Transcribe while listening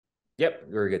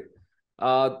Yep, very good.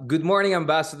 Good morning,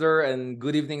 Ambassador, and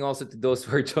good evening also to those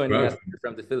who are joining us Well,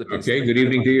 from the Philippines. okay. Good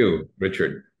evening to you,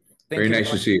 Richard. Thank Very you so nice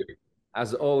to much. see you.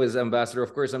 As always, Ambassador,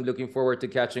 of course, I'm looking forward to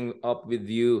catching up with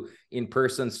you in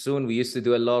person soon. We used to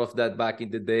do a lot of that back in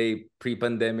the day,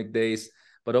 pre-pandemic days,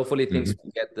 but hopefully things Mhm.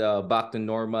 will get back to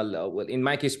normal. Well, in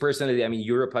my case, personally, I mean,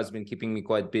 Europe has been keeping me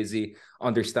quite busy,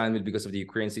 understandably, because of the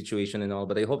Ukraine situation and all,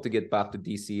 but I hope to get back to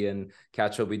DC and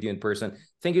catch up with you in person.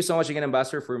 Thank you so much again,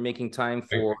 Ambassador, for making time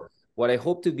for what I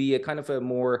hope to be a kind of a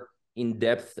more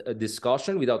in-depth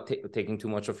discussion without taking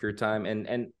too much of your time.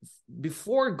 And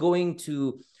before going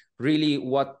to really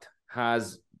what has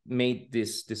made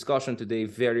this discussion today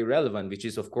very relevant, which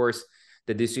is, of course,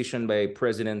 the decision by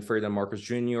President Ferdinand Marcos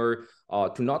Jr.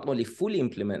 To not only fully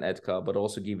implement EDCA, but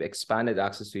also give expanded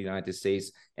access to the United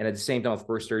States. And at the same time, of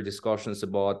course, there are discussions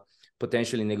about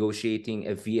potentially negotiating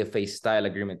a VFA-style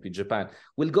agreement with Japan.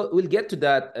 We'll get to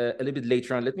that a little bit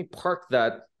later on. Let me park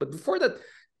that. But before that,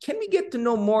 can we get to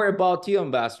know more about you,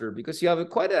 Ambassador? Because you have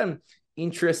quite an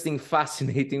interesting,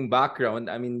 fascinating background.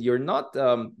 I mean, you're not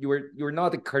you're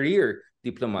not a career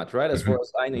diplomat, right? As far Mhm.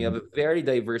 as I know, you have a very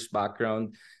diverse background.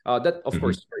 That, of Mhm.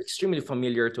 course, are extremely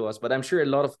familiar to us. But I'm sure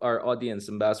a lot of our audience,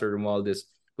 Ambassador Romualdez,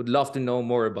 would love to know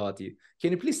more about you. Can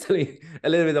you please tell me a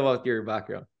little bit about your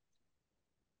background?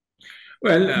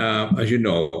 Well, as you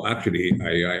know, actually,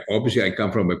 I obviously I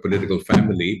come from a political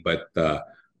family, but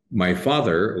my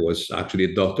father was actually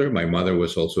a doctor. My mother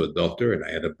was also a doctor, and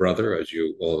I had a brother, as you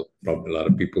all probably a lot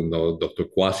of people know, Dr.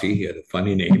 Kwasi. He had a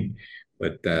funny name,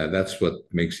 but that's what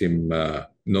makes him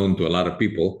known to a lot of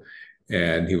people.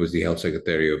 And he was the health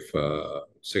secretary of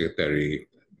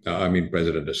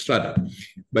President Estrada.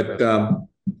 But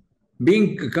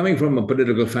being coming from a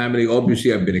political family,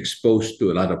 obviously I've been exposed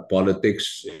to a lot of politics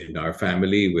in our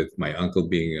family, with my uncle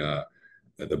being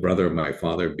the brother of my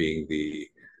father being the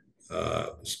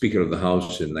Speaker of the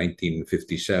House in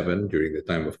 1957 during the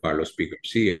time of Carlos P.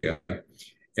 Garcia.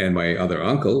 And my other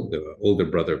uncle, the older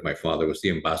brother of my father, was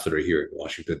the ambassador here in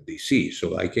Washington, D.C.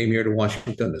 So I came here to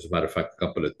Washington, as a matter of fact, a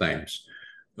couple of times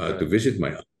to Right. visit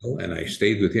my uncle. And I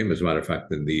stayed with him, as a matter of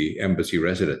fact, in the embassy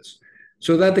residence.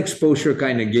 So that exposure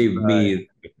kind of gave Right. me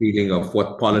the feeling of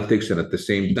what politics, and at the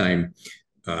same time,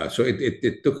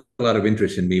 it took a lot of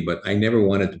interest in me, but I never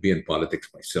wanted to be in politics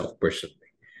myself personally.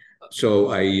 So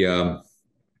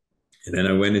and then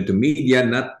I went into media,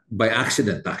 not by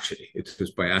accident, actually. It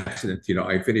was by accident. You know,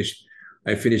 I finished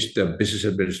business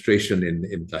administration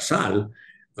in La Salle.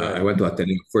 I Right. went to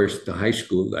Ateneo first, to high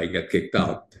school. I got kicked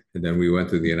out. And then we went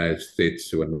to the United States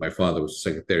when my father was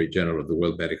Secretary General of the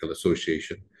World Medical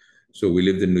Association. So we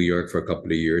lived in New York for a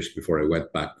couple of years before I went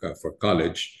back for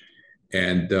college.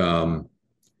 And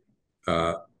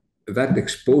uh, that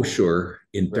exposure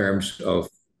in Right. terms of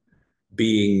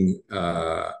being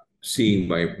seeing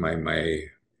my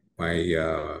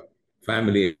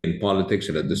family in politics,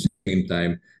 and at the same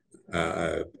time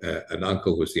an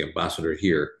uncle who's the ambassador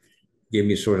here, gave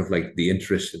me sort of like the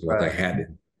interest in what I Right. had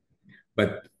in.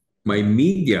 But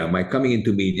my coming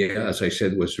into media, as I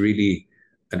said, was really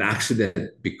an accident,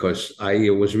 because I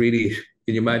was really,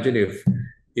 can you imagine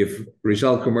if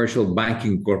Rizal Commercial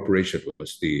Banking Corporation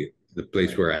was the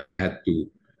place where I had to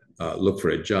look for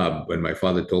a job, when my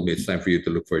father told me it's time for you to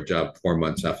look for a job 4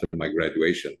 months after my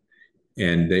graduation.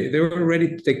 And they were ready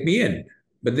to take me in.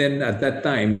 But then at that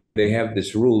time, they have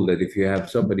this rule that if you have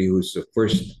somebody who's a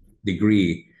first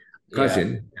degree Yeah. cousin,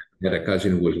 had a Right. cousin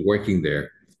who was working there,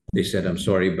 they said, I'm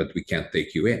sorry, but we can't take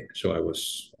you in. So I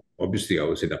was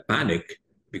in a panic,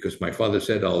 because my father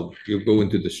said, you'll go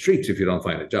into the streets if you don't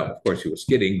find a job. Of course, he was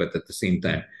kidding, but at the same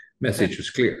time, message was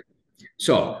clear.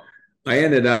 So I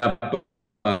ended up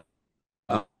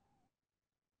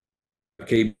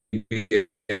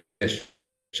KBS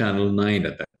Channel 9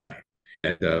 at that.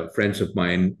 And friends of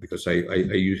mine, because I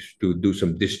used to do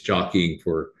some disc jockeying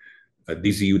for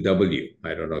DZUW.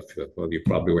 I don't know if well, you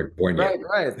probably weren't born yet. Right.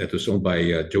 Right. That was owned by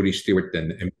Jody Stewart and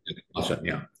Lawson.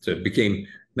 Yeah, so it became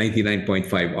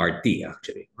 99.5 RT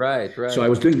actually. Right. So Right. I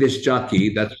was doing this jockey.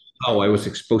 That's how I was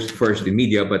exposed first in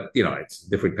media, but you know, it's a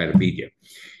different kind of media.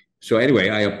 So anyway,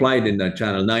 I applied in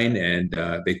Channel 9, and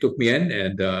they took me in,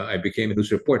 and I became a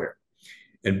news reporter.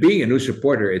 And being a news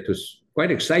reporter, it was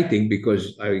quite exciting,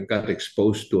 because I got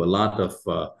exposed to a lot of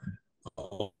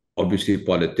obviously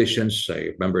politicians.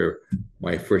 I remember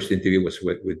my first interview was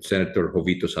with Senator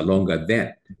Jovito Salonga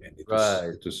then, and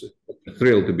Right. it was a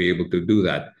thrill to be able to do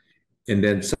that. And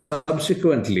then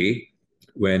subsequently,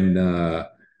 when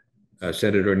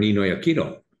Senator Ninoy Aquino,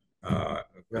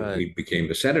 when Right. he became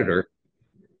a senator,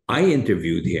 I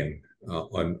interviewed him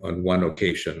on one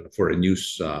occasion for a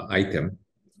news item,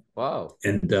 Wow.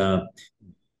 and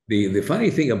the funny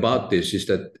thing about this is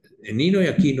that Ninoy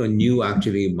Aquino knew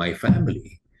actually my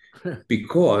family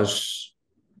because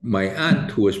my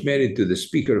aunt, who was married to the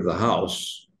Speaker of the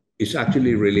House, is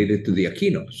actually related to the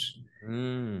Aquinos.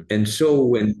 Mm. And so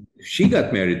when she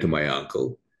got married to my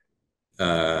uncle,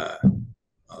 uh,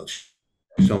 I'll show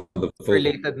you some of the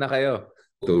Related na kayo.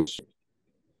 photos.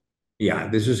 Yeah,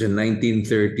 this was in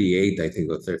 1938, I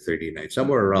think, or 39,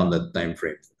 somewhere around that time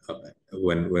frame.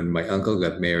 When my uncle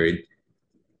got married,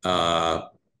 no,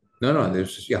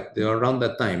 this was, yeah, they were around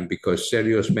that time because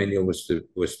Sergio Osmeño was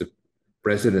the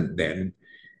president then,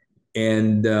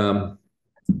 and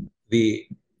the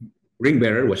ring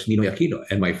bearer was Ninoy Aquino,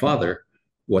 and my father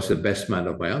was the best man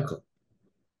of my uncle.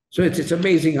 So it's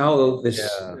amazing how this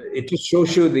Yeah. it just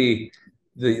shows you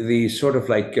the sort of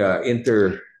like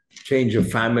interchange of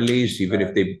families, even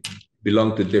if they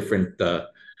belong to different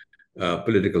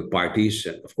political parties.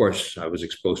 And of course, I was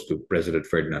exposed to President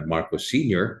Ferdinand Marcos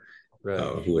Sr., Right.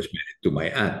 who was married to my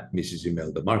aunt, Mrs.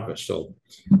 Imelda Marcos. So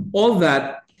all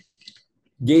that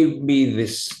gave me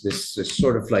this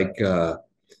sort of like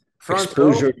Front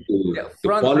exposure row. to, Yeah, to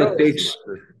front row. politics.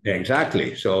 Yeah,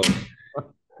 exactly. So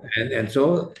and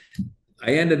so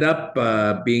I ended up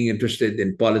being interested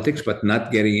in politics, but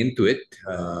not getting into it.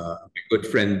 My good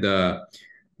friend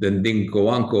Danding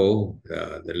Coanco,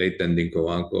 the late Danding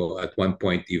Coanco, at one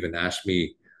point even asked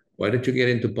me, "Why don't you get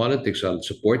into politics? I'll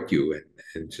support you."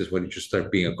 And says, "Why don't you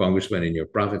start being a congressman in your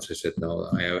province?" I said, "No,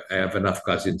 I have enough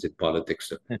cousins in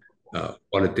politics,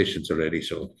 politicians already."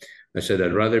 So I said,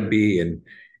 "I'd rather be in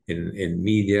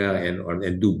media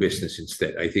and do business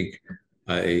instead. I think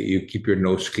you keep your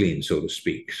nose clean, so to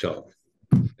speak." So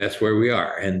that's where we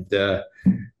are. And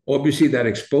obviously, that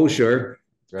exposure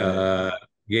Right.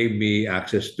 gave me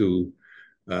access to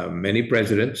many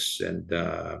presidents. And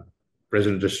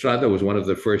President Estrada was one of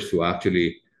the first who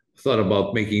actually thought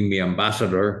about making me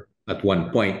ambassador at one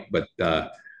point. But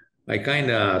I kind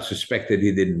of suspected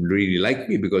he didn't really like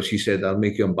me because he said, "I'll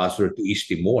make you ambassador to East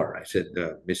Timor." I said,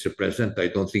 "Mr. President, I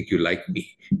don't think you like me."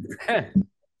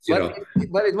 you But know,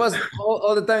 but it was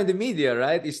all the time in the media,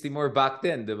 right? East Timor back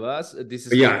then, diba? So this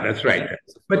is Yeah, that's right. of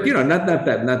But course.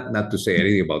 not to say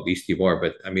anything about East Timor,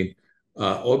 but I mean,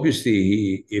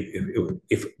 obviously,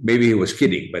 if maybe he was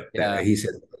kidding, but Yeah. he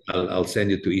said, I'll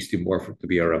send you to East Timor to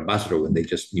be our ambassador when they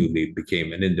just newly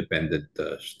became an independent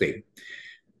state."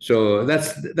 So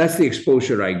that's the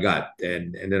exposure I got,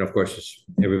 and then of course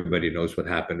everybody knows what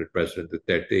happened with President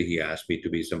Duterte. He asked me to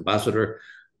be his ambassador.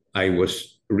 I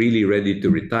was really ready to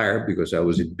retire because I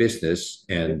was in business,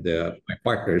 and my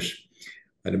partners,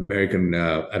 an American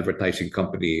advertising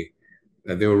company,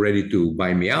 they were ready to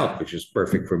buy me out, which is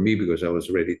perfect for me because I was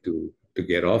ready to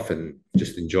get off and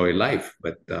just enjoy life.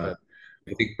 But Right.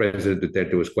 I think President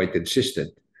Duterte was quite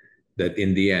insistent that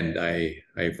in the end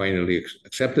I finally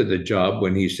accepted the job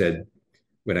when he said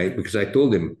when I because I told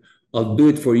him, "I'll do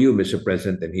it for you, Mr.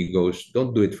 President," and he goes,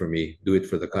 "Don't do it for me, do it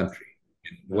for the country."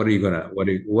 What are you gonna what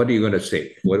are you gonna say?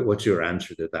 What's your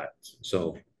answer to that? So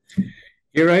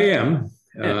here I am,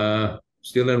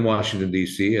 still in Washington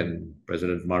D.C., and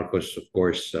President Marcos, of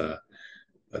course,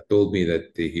 told me that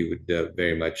he would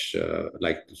very much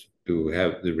like to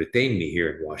have to retain me here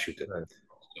in Washington. Right.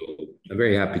 So I'm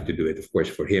very happy to do it, of course,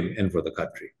 for him and for the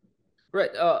country.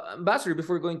 Right. Ambassador,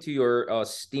 before going to your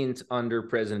stint under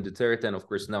President Duterte and, of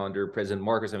course, now under President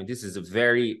Marcos, I mean, this is a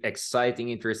very exciting,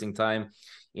 interesting time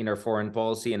in our foreign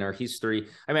policy and our history.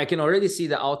 I mean, I can already see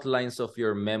the outlines of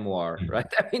your memoir, right?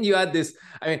 I mean, you had this,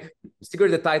 I mean,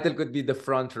 secret the title could be The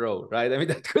Front Row, right? I mean,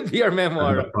 that could be your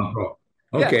memoir.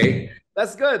 Yeah, Okay.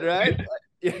 that's good, right?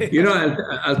 You know,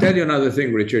 I'll tell you another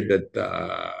thing, Richard, that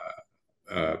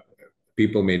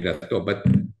people may not know, but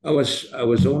I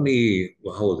was only,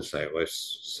 well, how old was I? I was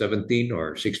 17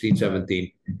 or 16,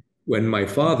 17 when my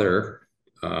father,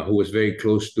 who was very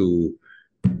close to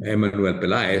Emmanuel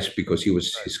Pelaez because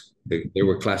they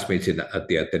were classmates at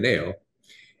the Ateneo.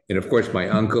 And of course, my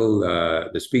uncle,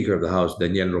 the Speaker of the House,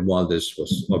 Daniel Romualdez,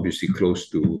 was obviously close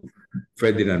to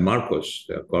Ferdinand Marcos,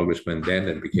 the congressman then,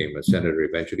 and became a senator,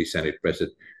 eventually Senate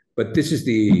president. But this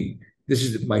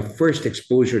is my first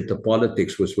exposure to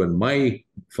politics was when my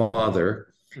father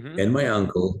and my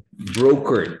uncle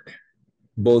brokered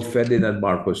both Ferdinand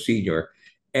Marcos Sr.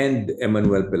 and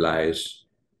Emmanuel Pelaez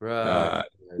Right.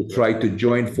 to try to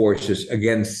join forces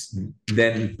against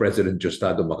then President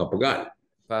Diosdado Macapagal.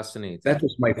 Fascinating. That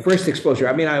was my first exposure.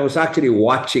 I mean, I was actually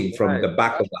watching from the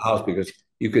back of the house because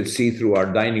you could see through our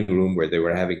dining room where they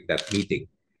were having that meeting.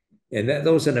 And that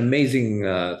was an amazing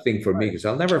thing for me because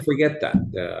I'll never forget that.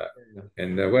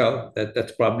 Well,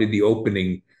 that's probably the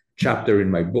opening chapter in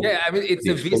my book. Yeah, I mean, it's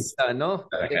The a exposure vista, no?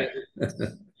 that I Yeah,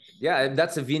 had. Yeah, and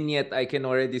that's a vignette I can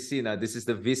already see now. This is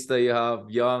the vista you have,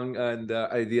 young and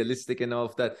idealistic and all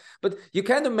of that. But you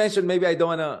kind of mentioned, maybe I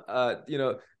don't want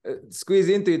to, squeeze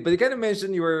into it, but you kind of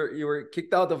mentioned you were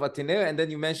kicked out of Ateneo, and then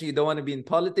you mentioned you don't want to be in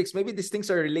politics. Maybe these things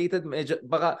are related.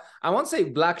 Baka, I won't say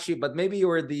black sheep, but maybe you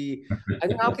were the, I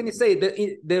mean, how can you say,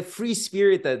 the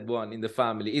free-spirited one in the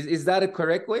family? Is that a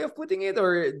correct way of putting it,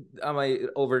 or am I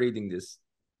overreading this?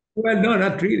 Well, no,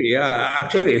 not really.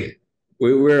 Actually,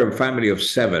 we were a family of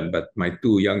seven, but my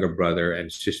two younger brother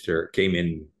and sister came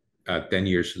in 10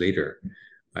 years later.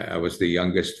 I was the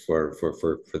youngest for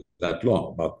that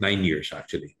long, about 9 years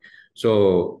actually.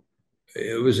 So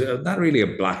it was not really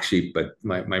a black sheep, but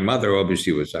my mother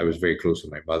obviously was. I was very close to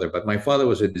my mother, but my father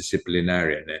was a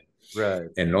disciplinarian, Right.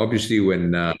 and obviously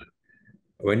when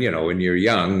when you're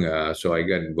young, so I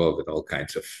got involved with all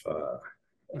kinds of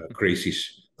crazy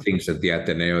things at the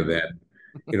Ateneo. Then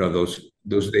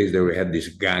those days we had this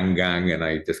gang, and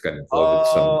I just got involved with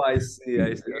some Oh, I see.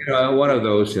 I see. Okay. one of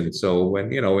those. And so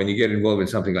when you get involved in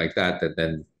something like that, and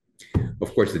then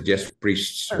of course the Jesuit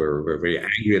priests were very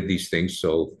angry at these things,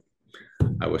 so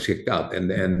I was kicked out.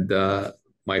 And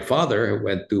my father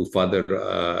went to Father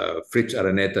Fritz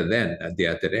Araneta then at the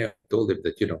Ateneo. Told him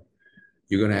that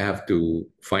you're going to have to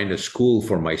find a school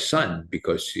for my son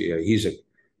because he's a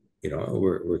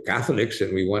we're Catholics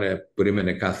and we want to put him in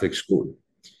a Catholic school.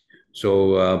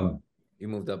 So You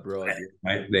moved abroad.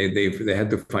 they had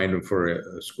to find him for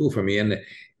a school for me,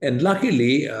 and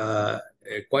luckily,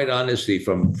 quite honestly,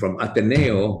 from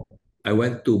Ateneo, I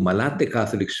went to Malate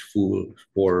Catholic School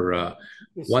for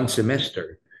one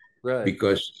semester Right.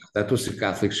 because that was the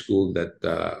Catholic school that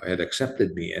had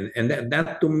accepted me, and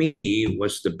that to me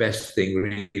was the best thing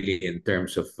really in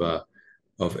terms of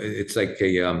it's like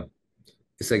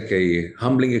a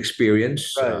humbling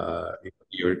experience. Right.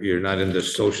 You're not in the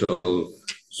social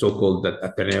so-called that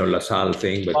Ateneo La Salle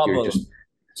thing, but you're Bubble. just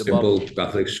The simple bubble.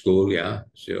 Catholic school, yeah.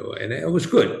 So and it was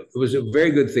good. It was a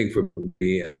very good thing for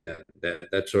me.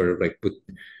 That sort of like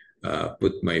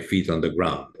put my feet on the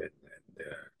ground and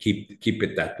keep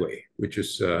it that way, which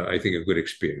was I think a good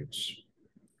experience.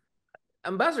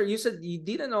 Ambassador, you said you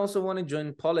didn't also want to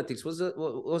join politics. Was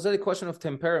that a question of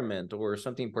temperament or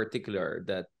something particular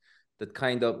that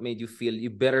kind of made you feel you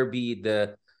better be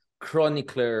the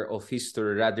chronicler of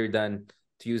history rather than,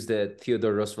 to use the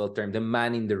Theodore Roosevelt term, the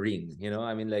man in the ring?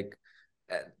 I mean, like,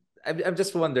 uh, I'm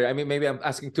just wondering. I mean, maybe I'm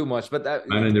asking too much, but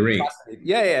Man in the ring.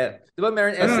 yeah, yeah. Diba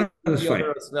meron No, essay no, that's fine.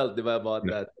 Theodore Roosevelt, diba, about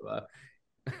No. that, diba?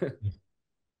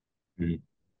 Mm.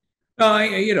 No,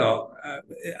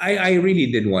 I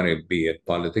really didn't want to be in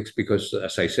politics because,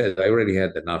 as I said, I already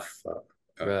had enough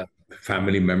Right.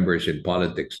 family members in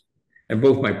politics, and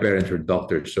both my parents were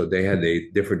doctors, so they had a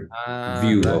different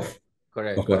view Right. of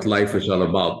Correct, what correct. life was all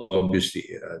about. Obviously,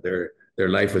 their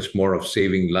life was more of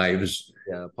saving lives,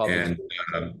 Yeah, public and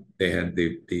school. they had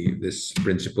this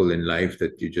principle in life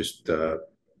that you just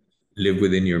live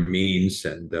within your means,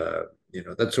 and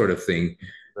that sort of thing.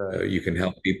 Right. You can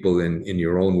help people in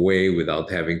your own way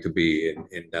without having to be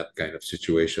in that kind of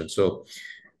situation. So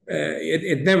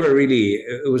it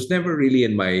was never really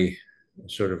in my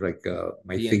sort of like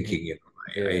my DNA. thinking.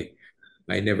 Yeah.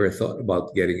 I never thought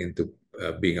about getting into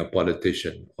being a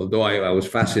politician, although I was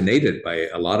fascinated by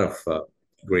a lot of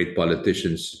great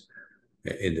politicians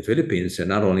in the Philippines, and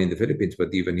not only in the Philippines,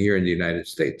 but even here in the United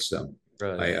States.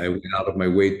 Right. I went out of my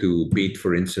way to meet,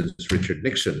 for instance, Richard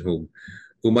Nixon,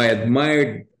 whom I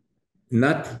admired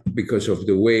not because of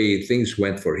the way things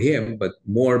went for him, but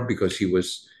more because he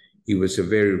was a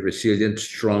very resilient,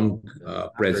 strong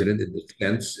president in the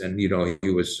sense, and he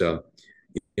was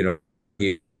you know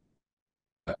he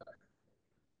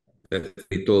that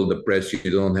he told the press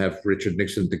you don't have Richard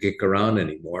Nixon to kick around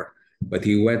anymore, but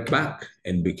he went back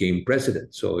and became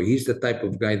president. So he's the type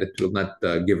of guy that will not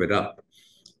give it up.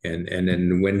 And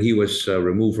then when he was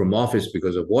removed from office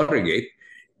because of Watergate,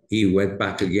 he went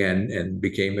back again and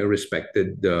became a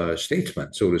respected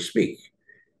statesman, so to speak.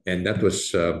 And that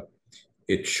was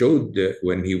it showed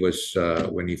when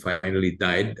he finally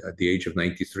died at the age of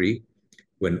 93,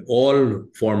 when all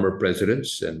former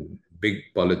presidents and big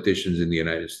politicians in the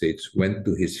United States went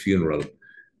to his funeral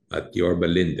at Yorba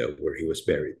Linda, where he was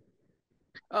buried.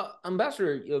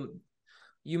 Ambassador,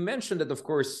 you mentioned that, of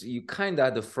course, you kind of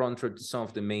had the front row to some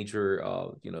of the major,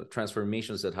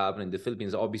 transformations that happened in the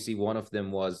Philippines. Obviously, one of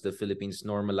them was the Philippines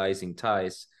normalizing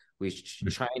ties with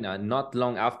China. Not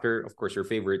long after, of course, your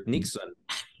favorite Nixon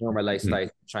normalized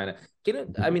ties with China.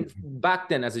 I mean, back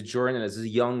then, as a journalist, as a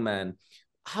young man,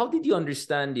 how did you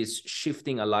understand these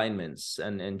shifting alignments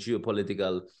and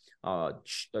geopolitical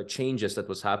changes that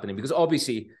was happening? Because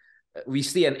obviously, we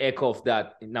see an echo of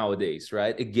that nowadays,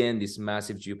 right? Again, these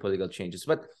massive geopolitical changes.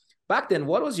 But back then,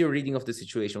 what was your reading of the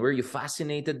situation? Were you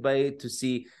fascinated by it to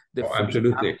see the Oh, first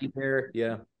absolutely. family there?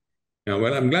 Yeah. Yeah,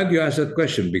 well, I'm glad you asked that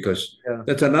question because Yeah.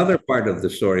 that's another part of the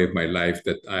story of my life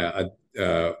that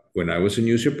when I was a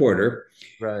news reporter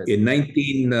Right. in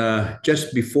 19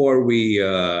 just before we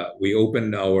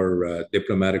opened our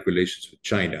diplomatic relations with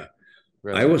China,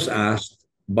 I Right. was asked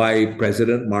by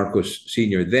President Marcos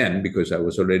Sr. then, because I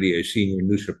was already a senior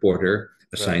news reporter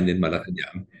Right. assigned in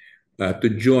Malacanang, to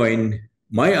join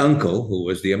my uncle, who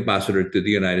was the ambassador to the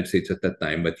United States at that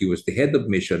time, but he was the head of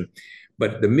mission.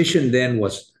 But the mission then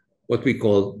was what we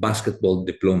call basketball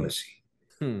diplomacy.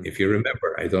 Hmm. If you remember,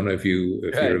 I don't know if you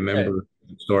Right. Right. remember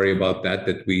the story about that,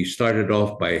 that we started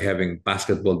off by having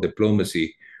basketball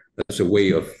diplomacy as a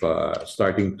way of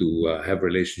starting to have a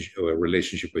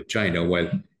relationship with China. While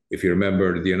if you remember,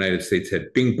 the United States had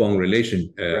Right.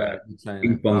 In ping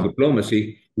China. pong diplomacy.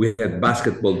 We had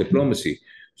basketball diplomacy.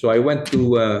 So I went to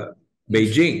Interesting.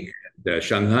 Beijing,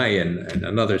 Shanghai, and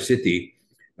another city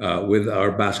with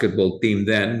our basketball team.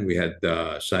 Then we had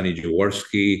Sonny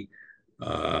Jaworski,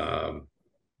 uh,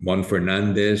 Mon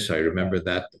Fernandez. I remember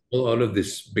that all of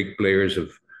these big players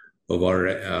of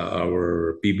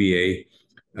our PBA.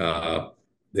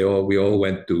 We all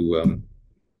went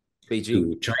Beijing.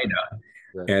 to China,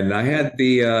 Right. and I had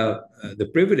the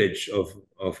privilege of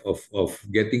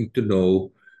getting to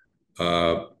know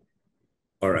uh,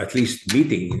 or at least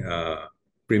meeting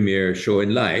Premier Zhou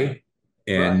Enlai, Right.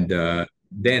 and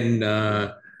then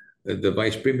the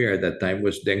vice premier at that time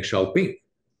was Deng Xiaoping.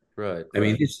 Right. I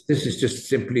mean, Right. this is just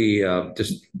simply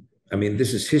just. I mean,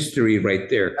 this is history right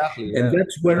there, Exactly. and Yeah.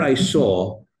 that's where I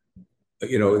saw.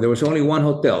 There was only one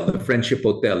hotel, the Friendship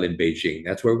Hotel in Beijing.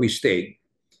 That's where we stayed.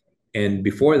 And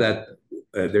before that,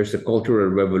 there's a cultural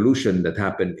revolution that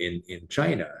happened in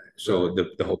China. Right. So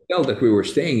the hotel that we were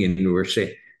staying in, we were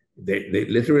saying, they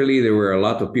literally there were a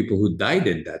lot of people who died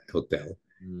in that hotel.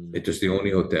 Hmm. It was the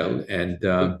only hotel, and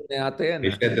Kulto na yata yan,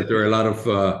 they ah. said that there were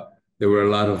a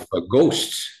lot of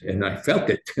ghosts, and I felt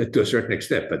it to a certain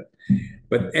extent.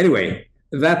 But anyway,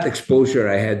 that exposure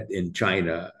I had in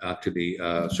China actually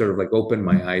sort of like opened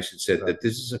my eyes and said Right. that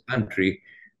this is a country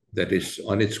that is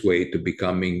on its way to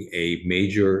becoming a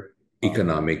major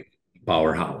economic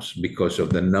powerhouse because of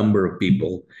the number of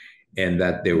people, and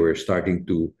that they were starting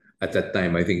to. At that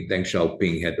time, I think Deng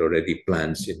Xiaoping had already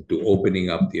plans into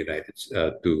opening up the United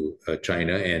to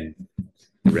China, and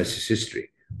the rest is history.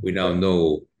 We now Right.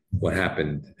 know what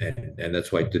happened, and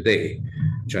that's why today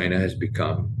China has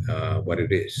become what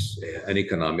it is, an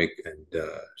economic and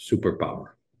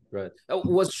superpower. Right.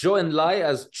 Was Zhou Enlai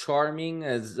as charming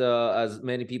as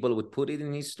many people would put it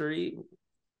in history?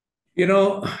 You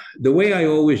know, the way I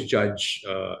always judge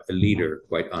a leader,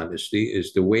 quite honestly,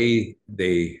 is the way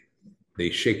they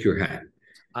shake your hand.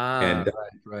 Ah, And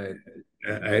right, right,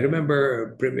 I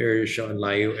remember Premier Sean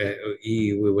Lai,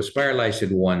 he was paralyzed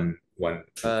in one right,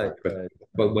 part, right.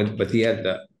 but he had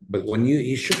but when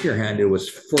he shook your hand, it was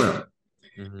firm.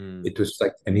 Mm-hmm. It was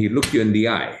like, and he looked you in the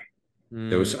eye.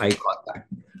 There Mm, was eye contact.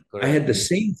 I correct. had the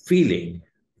same feeling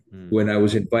Mm. when I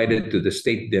was invited to the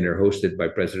state dinner hosted by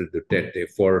President Duterte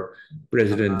for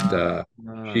President Xi Ah,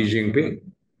 Jinping.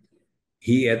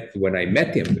 When I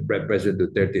met him, President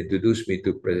Duterte introduced me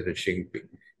to President Xi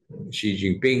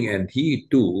Jinping, and he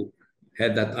too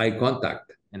had that eye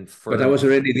contact. and But I firm. was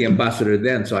already the ambassador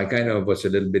then, so I kind of was a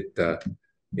little bit,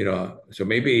 so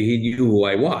maybe he knew who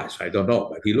I was. I don't know,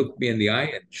 but he looked me in the eye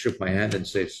and shook my hand and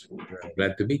says, Right,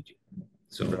 "Glad to meet you."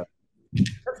 So right.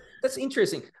 That's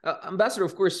interesting. Ambassador,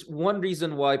 of course, one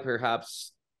reason why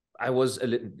perhaps I was a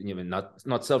little,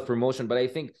 not self-promotion, but I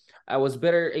think I was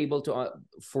better able to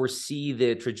foresee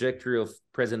the trajectory of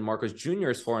President Marcos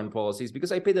Jr.'s foreign policies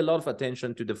because I paid a lot of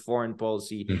attention to the foreign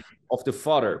policy of the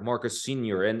father, Marcos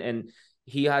Sr. And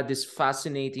he had this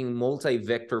fascinating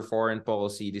multi-vector foreign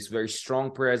policy, this very strong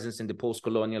presence in the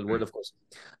post-colonial world. Of course,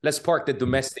 let's park the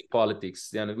domestic politics.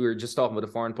 We were just talking about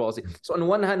the foreign policy. So on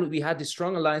one hand, we had this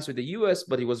strong alliance with the U.S.,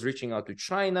 but he was reaching out to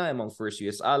China among first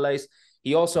U.S. allies.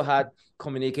 He also had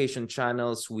communication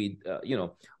channels with,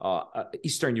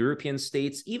 Eastern European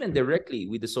states, even directly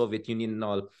with the Soviet Union and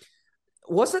all.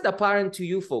 Was it apparent to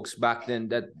you folks back then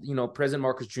that, President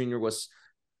Marcos Jr. was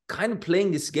kind of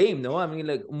playing this game, no? I mean,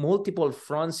 like multiple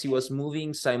fronts, he was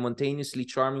moving simultaneously,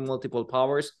 charming multiple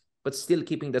powers, but still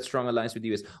keeping that strong alliance with the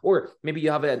US. Or maybe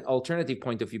you have an alternative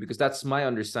point of view, because that's my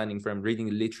understanding from reading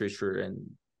literature and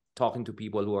talking to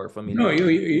people who are no, familiar.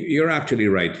 you're actually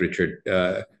right, Richard.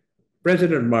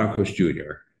 President Marcos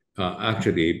Jr.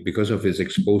 Actually, because of his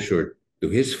exposure to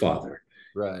his father,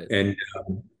 Right. and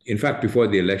in fact, before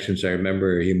the elections, I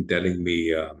remember him telling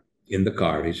me. in the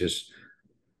car. He says,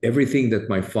 everything that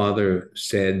my father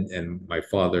said and my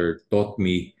father taught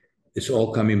me is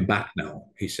all coming back now,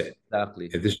 he said. Exactly.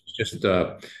 And this was just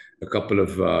a couple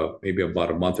of, maybe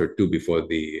about a month or two before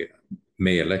the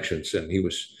May elections. And he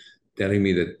was telling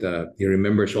me that he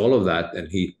remembers all of that. And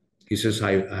he says,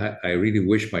 I really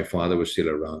wish my father was still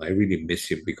around. I really miss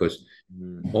him because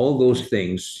all those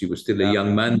things, he was still a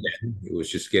young man then. He was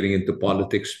just getting into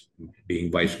politics, being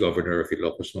vice governor of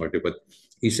Ilocos Norte. But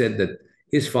he said that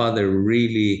his father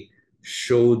really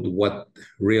showed what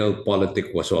real politics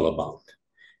was all about.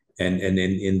 And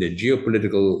in the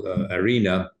geopolitical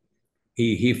arena,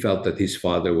 he felt that his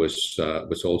father was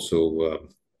also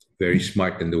very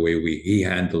smart in the way he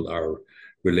handled our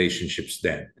relationships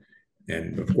then.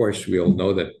 And of course, we all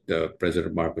know that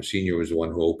President Marcos Sr. was the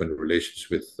one who opened relations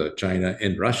with China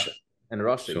and Russia. And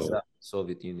Russia, So exactly.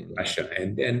 Soviet Union. Russia,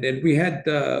 and we had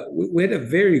a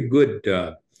very good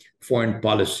foreign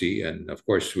policy, and of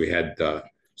course, we had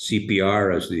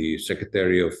CPR as the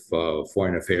Secretary of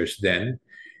Foreign Affairs then,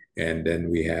 and then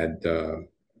we had,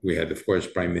 of course,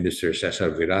 Prime Minister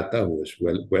Cesar Virata, who was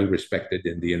well respected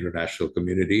in the international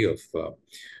community of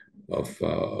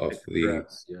the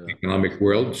economic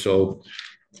world. So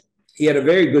he had a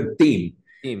very good team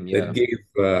that gave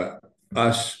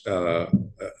us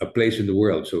a place in the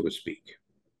world, so to speak.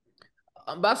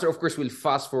 Ambassador, of course, we'll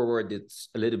fast forward it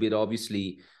a little bit.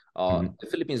 Obviously, the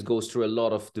Philippines goes through a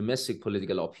lot of domestic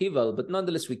political upheaval, but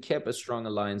nonetheless, we kept a strong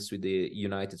alliance with the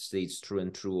United States through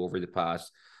and through over the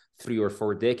past 3 or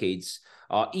 4 decades,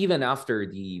 even after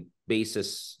the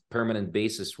permanent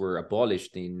bases were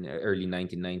abolished in early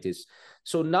 1990s.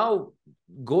 So now,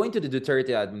 going to the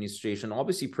Duterte administration,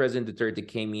 obviously President Duterte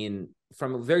came in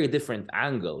from a very different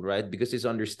angle, right? Because his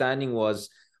understanding was,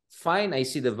 fine, I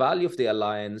see the value of the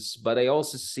alliance, but I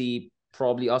also see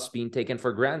probably us being taken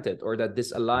for granted, or that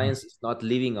this alliance is not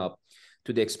living up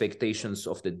to the expectations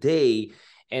of the day,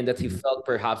 and that he felt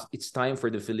perhaps it's time for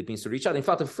the Philippines to reach out. In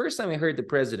fact, the first time I heard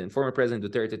former President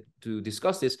Duterte, to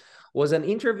discuss this was an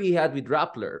interview he had with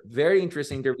Rappler. Very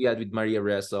interesting interview he had with Maria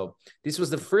Ressa. This was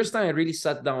the first time I really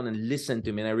sat down and listened to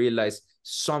him, and I realized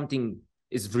something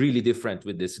is really different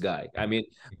with this guy. I mean,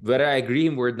 whether I agree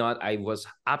him or not, I was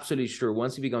absolutely sure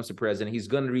once he becomes the president, he's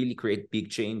going to really create big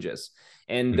changes.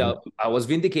 And I was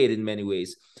vindicated in many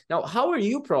ways. Now, how are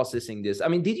you processing this? I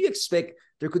mean, did you expect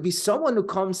there could be someone who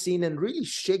comes in and really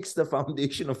shakes the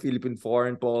foundation of Philippine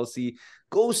foreign policy,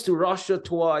 goes to Russia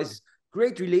twice,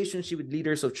 great relationship with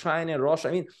leaders of China and Russia?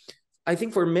 I mean, I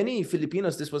think for many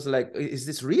Filipinos, this was like, is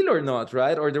this real or not,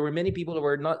 right? Or there were many people who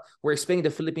were expecting the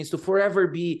Philippines to forever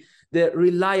be the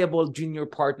reliable junior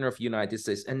partner of the United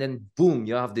States. And then, boom,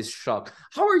 you have this shock.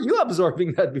 How are you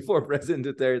absorbing that before President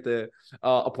Duterte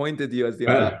appointed you as the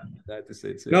ambassador of the United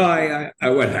States? No,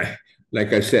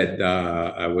 like I said,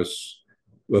 I was,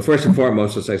 well, first and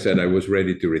foremost, as I said, I was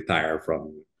ready to retire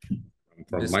from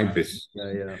my business.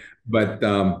 But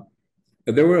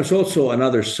there was also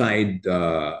another side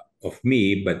of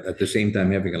me, but at the same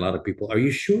time having a lot of people, are you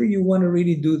sure you want to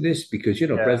really do this? Because,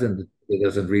 President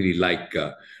doesn't really like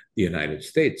the United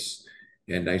States.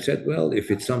 And I said, well,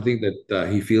 if it's something that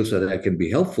he feels that I can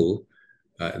be helpful,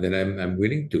 then I'm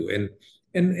willing to.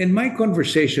 And in my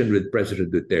conversation with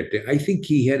President Duterte, I think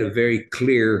he had a very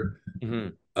clear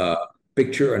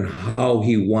picture on how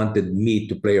he wanted me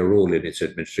to play a role in his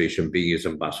administration, being his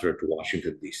ambassador to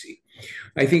Washington, D.C.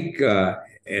 I think,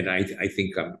 and I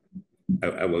think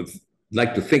I would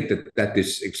like to think that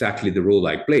is exactly the role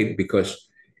I played, because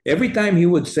every time he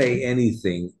would say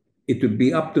anything, it would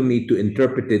be up to me to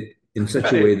interpret it in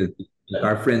such a way that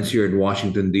our friends here in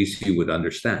Washington, D.C. would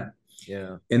understand.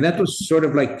 Yeah. And that was sort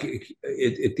of like,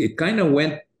 it kind of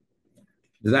went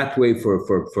that way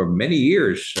for many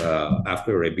years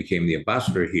after I became the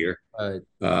ambassador here,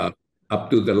 up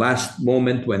to the last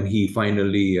moment when he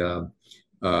finally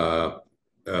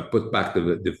put back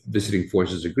the visiting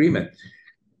forces agreement.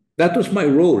 That was my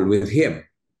role with him.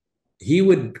 He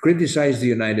would criticize the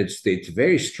United States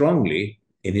very strongly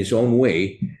in his own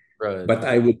way, but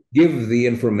I would give the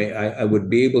information. I would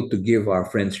be able to give our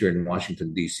friends here in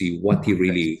Washington, D.C. what he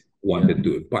really wanted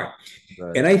to impart.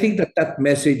 And I think that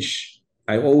message,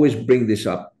 I always bring this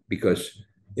up because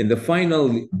in the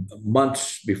final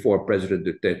months before President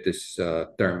Duterte's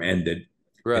term ended,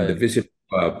 and the visit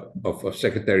of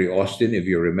Secretary Austin, if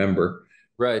you remember,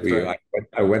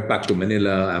 I went back to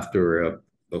Manila after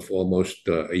of almost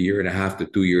a year and a half to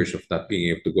 2 years of not being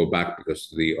able to go back because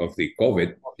of the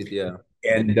COVID.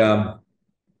 And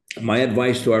my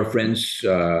advice to our friends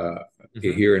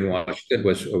here in Washington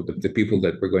was, the people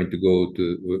that were going to go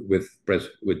to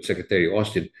with Secretary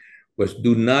Austin, was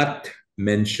do not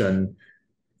mention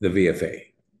the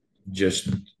VFA. just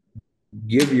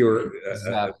give your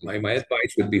Exactly. my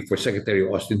advice would be for Secretary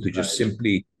Austin to just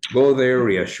simply go there,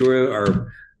 reassure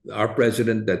our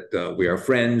president that we are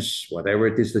friends. Whatever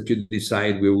it is that you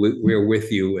decide, we're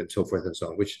with you, and so forth and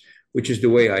so on. Which is the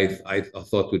way I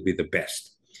thought would be the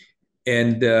best.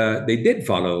 And they did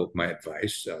follow my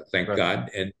advice, thank Right. God.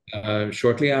 And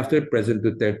shortly after, President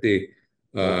Duterte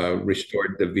Oh, wow.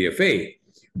 restored the VFA.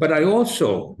 But I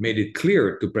also made it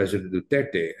clear to President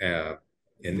Duterte,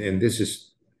 and this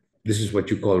is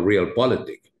what you call real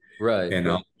politics. Right. And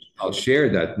Right. I'll share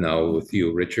that now with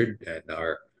you, Richard, and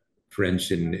our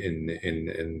friends in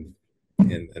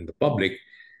the public,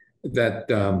 that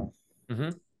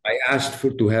Mm-hmm. I asked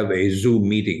to have a Zoom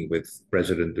meeting with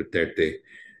President Duterte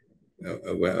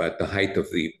at the height of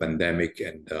the pandemic,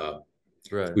 and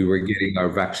Right. we were getting our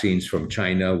vaccines from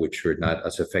China, which were not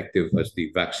as effective as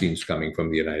the vaccines coming from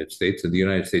the United States. And the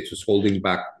United States was holding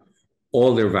back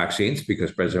all their vaccines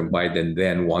because President Biden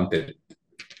then wanted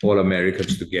all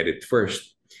Americans to get it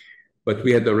first. But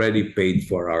we had already paid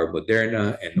for our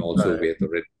Moderna, and also Right. we had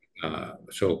already.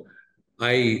 So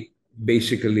I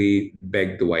basically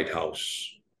begged the White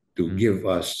House to Mm. give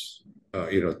us,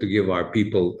 to give our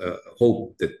people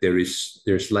hope that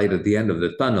there's light at the end of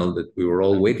the tunnel that we were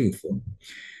all waiting for.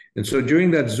 And so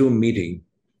during that Zoom meeting,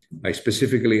 I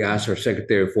specifically asked our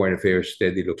Secretary of Foreign Affairs,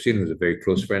 Ted Iloxin, who's a very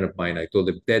close friend of mine. I told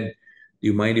him, Ted, do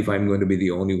you mind if I'm going to be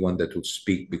the only one that will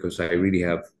speak? Because I really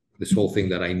have this whole thing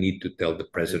that I need to tell the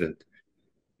president.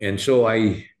 And so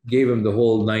I gave him the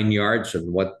whole 9 yards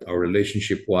on what our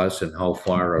relationship was and how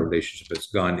far our relationship has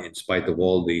gone in spite of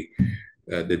all the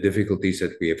difficulties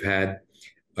that we have had.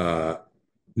 Uh,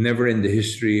 Never in the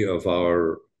history of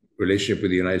our relationship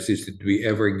with the United States did we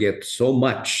ever get so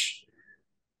much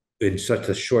in such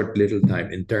a short little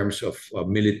time in terms of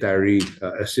military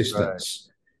Right.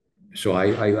 assistance. So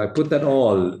I put that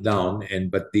all down,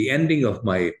 but the ending of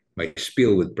my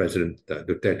spiel with President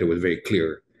Duterte was very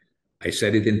clear. I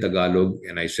said it in Tagalog,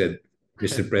 and I said,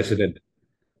 Mr. President,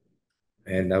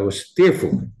 and I was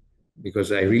tearful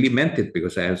because I really meant it,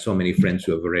 because I have so many friends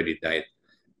who have already died.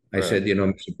 I Right. said,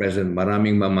 Mr. President,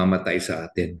 maraming mamamatay sa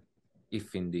atin.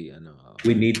 If hindi,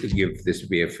 We need to give this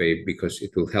BFA because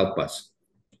it will help us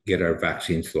get our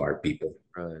vaccines to our people.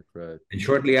 right. Right. And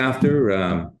shortly after,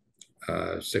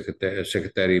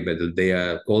 Secretary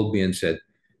Bedaldea called me and said,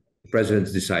 the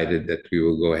president's decided that we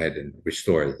will go ahead and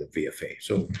restore the VFA.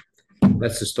 So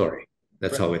that's the story.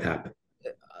 That's Right. how it happened.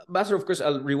 Ambassador, of course,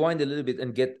 I'll rewind a little bit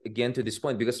and get again to this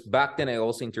point, because back then I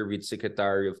also interviewed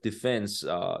Secretary of Defense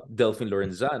Delfin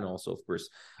Lorenzano, also, of course.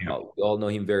 Yeah. We all know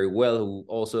him very well, who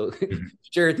also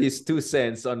shared his 2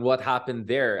 cents on what happened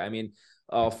there. I mean,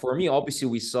 for me, obviously,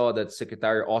 we saw that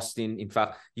Secretary Austin, in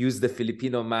fact, used the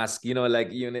Filipino mask,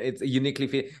 it's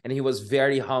uniquely, and he was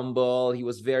very humble. He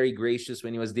was very gracious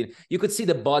when he was dealing. You could see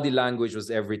the body language was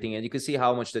everything, and you could see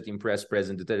how much that impressed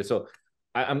President Duterte. So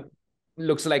I'm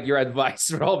looks like your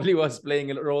advice probably was playing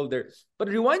a role there. But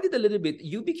rewind it a little bit.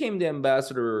 You became the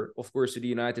ambassador, of course, to the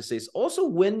United States. Also,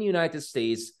 when the United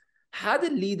States had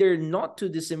a leader not too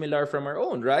dissimilar from our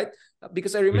own, right?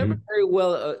 Because I remember very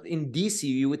well in DC,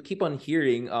 you would keep on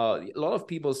hearing a lot of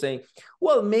people saying,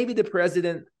 well, maybe the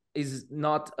president is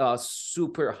not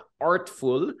super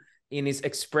artful in his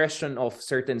expression of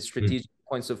certain strategic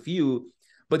points of view,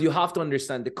 but you have to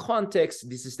understand the context.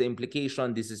 This is the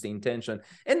implication. This is the intention.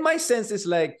 And my sense is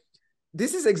like,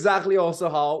 this is exactly also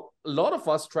how a lot of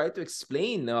us try to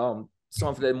explain some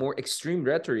of the more extreme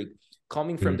rhetoric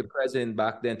coming from the president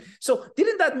back then. So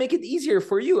didn't that make it easier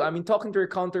for you? I mean, talking to your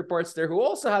counterparts there who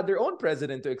also had their own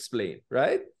president to explain,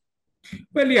 right?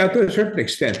 Well, yeah, to a certain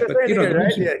extent. But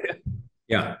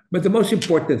but the most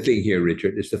important thing here,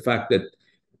 Richard, is the fact that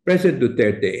President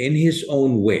Duterte, in his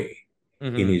own way,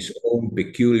 in his own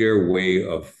peculiar way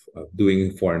of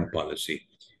doing foreign policy,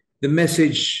 the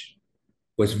message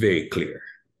was very clear.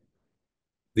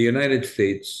 The United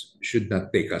States should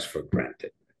not take us for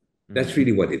granted. That's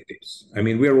really what it is. I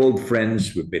mean, we're old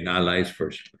friends. We've been allies for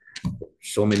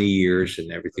so many years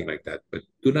and everything like that. But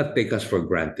do not take us for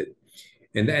granted.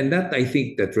 And that, I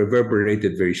think, that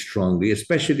reverberated very strongly,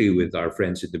 especially with our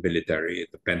friends in the military,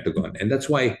 at the Pentagon. And that's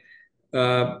why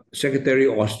Secretary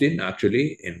Austin,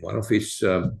 actually, in one of his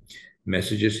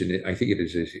messages, I think it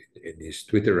is in his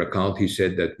Twitter account, he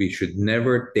said that we should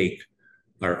never take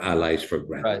our allies for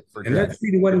granted. Right, and that's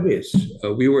really what it is.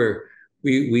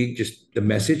 We just, the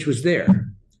message was there.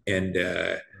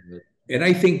 And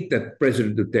I think that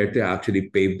President Duterte actually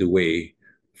paved the way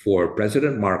for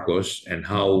President Marcos and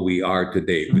how we are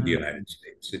today with the United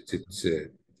States.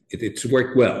 It's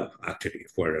worked well, actually,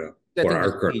 for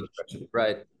our current president.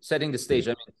 Right, setting the stage.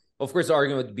 I mean, of course, the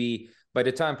argument would be by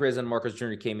the time President Marcos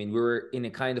Jr. came in, we were in a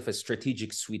kind of a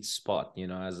strategic sweet spot,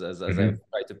 as I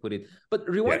try to put it. But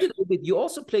rewind Yes. it a bit, you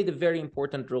also played a very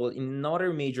important role in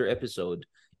another major episode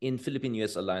in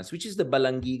Philippine-US alliance, which is the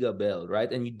Balangiga Bell,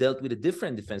 right? And you dealt with a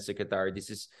different defense secretary. This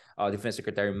is Defense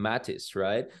Secretary Mattis,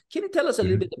 right? Can you tell us a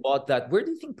little bit about that? Where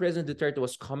do you think President Duterte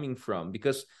was coming from?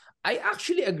 Because I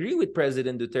actually agree with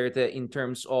President Duterte in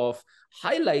terms of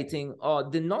highlighting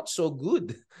the not so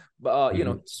good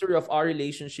history of our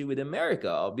relationship with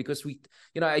America, because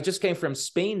I just came from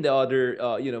Spain the other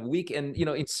week, and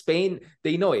in Spain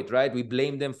they know it, right? We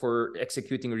blame them for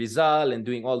executing Rizal and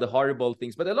doing all the horrible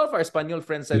things, but a lot of our Spanish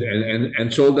friends said,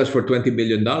 and sold us for $20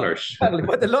 billion.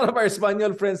 but a lot of our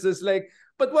Spanish friends is like,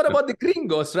 but what about the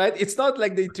gringos, right? It's not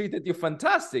like they treated you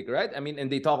fantastic, right? I mean,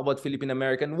 and they talk about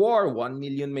Philippine-American War, 1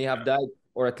 million may have died,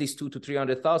 or at least 200,000 to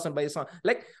 300,000 by some.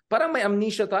 Like, parang may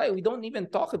amnesia tayo. We don't even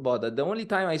talk about that. The only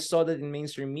time I saw that in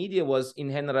mainstream media was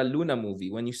in General Luna movie,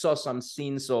 when you saw some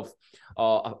scenes of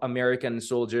American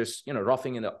soldiers,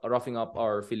 roughing up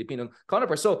our Filipino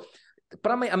counterparts. So,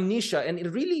 parang may amnesia, and it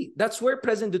really, that's where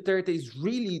President Duterte is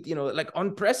really, like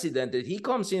unprecedented. He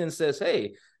comes in and says,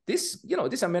 hey, these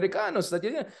Americanos,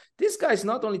 these guys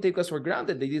not only take us for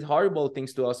granted, they did horrible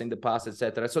things to us in the past,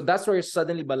 etc. So that's where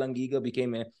suddenly Balangiga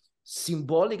became a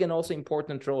symbolic and also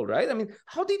important role, right? I mean,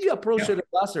 how did you approach the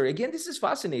ambassador? Again, this is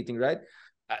fascinating, right?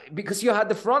 Because you had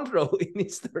the front row in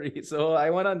history. So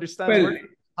I want to understand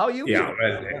how you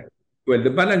Well, the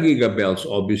Balangiga Bells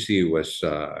obviously was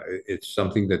it's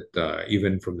something that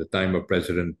even from the time of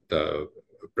President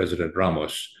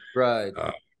Ramos, right?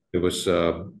 It was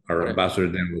our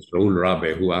ambassador then was Raul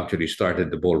Rabe, who actually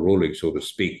started the ball rolling, so to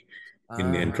speak,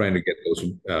 in trying to get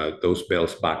those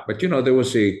bells back. But there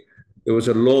was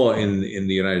a law in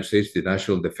the United States, the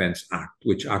National Defense Act,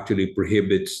 which actually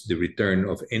prohibits the return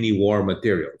of any war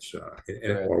materials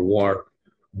or war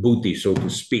booty, so to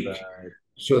speak. Right.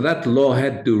 So that law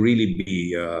had to really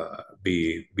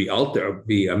be altered,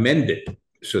 be amended,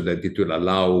 so that it will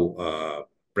allow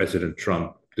President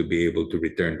Trump to be able to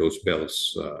return those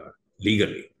bells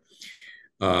legally.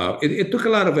 It took a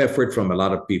lot of effort from a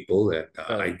lot of people. And,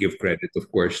 I give credit, of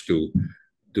course, to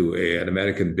an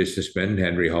American businessman,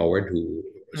 Henry Howard, who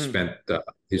spent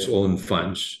his own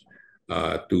funds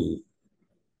to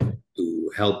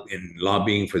help in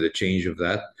lobbying for the change of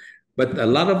that. But a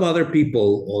lot of other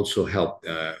people also helped.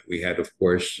 We had, of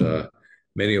course,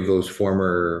 many of those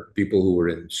former people who were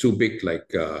in Subic,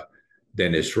 like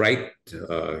Dennis Wright.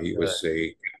 He was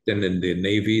a captain in the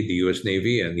Navy, the U.S.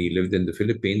 Navy, and he lived in the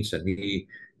Philippines, and he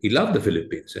loved the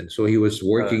Philippines. And so he was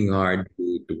working hard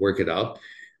to work it out.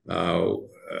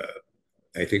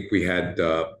 I think we had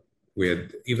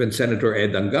even Senator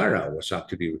Ed Angara was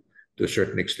actually to a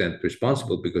certain extent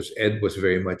responsible, because Ed was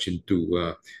very much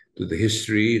into to the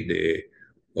history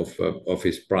of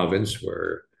his province,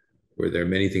 where there are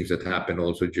many things that happened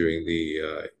also during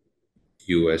the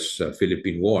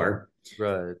U.S.-Philippine War.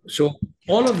 Right. So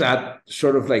all of that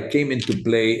sort of like came into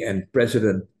play, and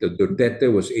President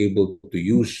Duterte was able to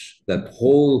use that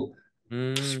whole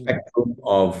spectrum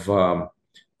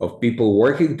of people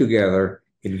working together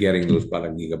in getting those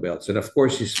Balangiga bells. And of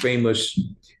course, his famous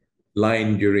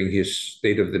line during his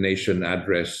State of the Nation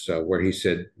address, where he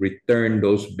said, "Return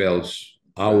those bells,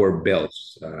 our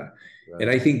bells." And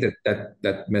I think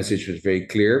that message was very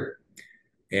clear.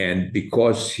 And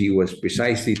because he was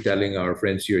precisely telling our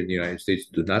friends here in the United States,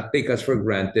 do not take us for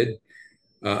granted,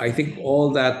 I think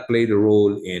all that played a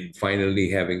role in finally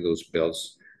having those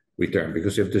bells returned.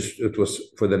 Because if it was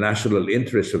for the national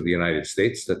interest of the United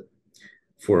States, that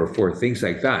for things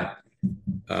like that,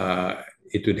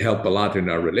 it would help a lot in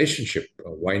our relationship.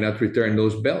 Why not return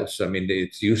those bells? I mean,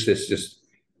 it's useless just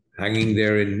hanging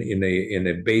there in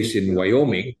a base in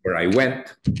Wyoming, where I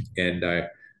went, and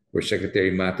where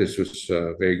Secretary Mattis was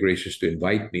very gracious to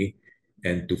invite me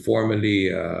and to formally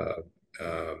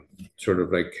sort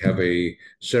of like have a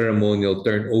ceremonial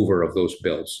turnover of those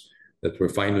bells that were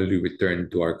finally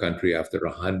returned to our country after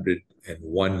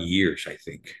 101 years, I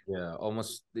think. Yeah,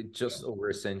 almost just over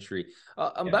a century.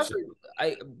 Ambassador,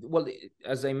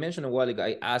 as I mentioned a while ago,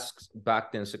 I asked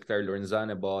back then Secretary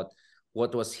Lorenzana about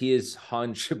what was his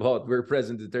hunch about where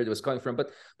President Duterte was coming from.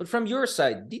 But from your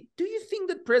side, do you think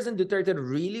that President Duterte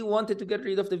really wanted to get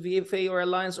rid of the VFA or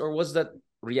alliance, or was that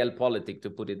realpolitik, to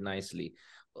put it nicely?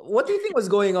 What do you think was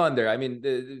going on there? I mean,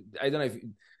 I don't know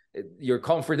if you're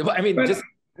comfortable. I mean,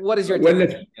 what is your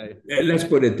take? Let's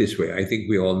put it this way. I think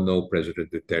we all know President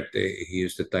Duterte. He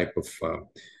is the type of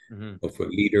a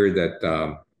leader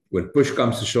that when push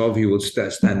comes to shove, he will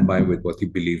stand by with what he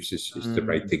believes is the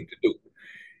right thing to do.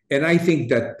 And I think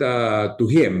that to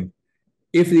him,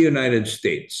 if the United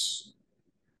States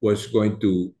was going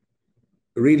to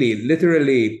really,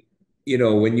 literally,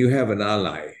 when you have an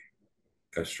ally,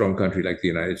 a strong country like the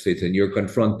United States, and you're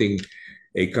confronting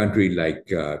a country like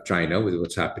China with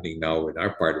what's happening now in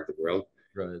our part of the world.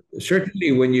 Right.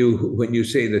 Certainly, when you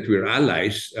say that we're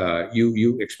allies,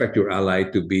 you expect your ally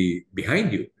to be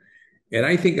behind you. And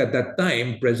I think at that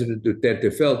time, President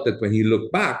Duterte felt that when he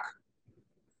looked back,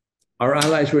 our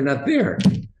allies were not there.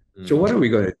 So what are we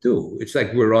going to do? It's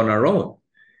like we're on our own.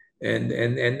 And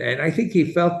I think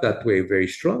he felt that way very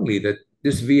strongly, that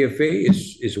this VFA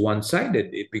is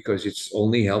one-sided because it's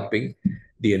only helping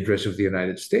the interests of the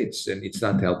United States and it's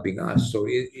not helping us. So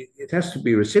it has to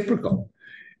be reciprocal.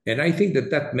 And I think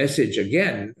that message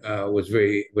again was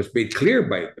made clear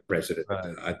by the president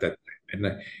at that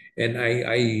time. And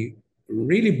I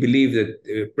really believe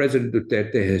that President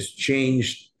Duterte has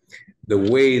changed the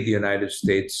way the United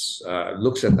States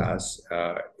looks at us.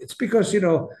 It's because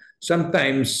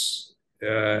sometimes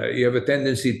you have a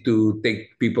tendency to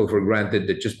take people for granted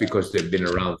that just because they've been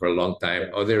around for a long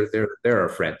time, oh, they're our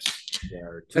friends.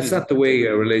 That's not the way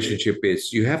a relationship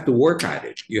is. You have to work at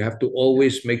it. You have to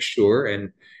always make sure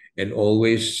and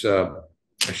always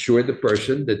assure the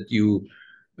person that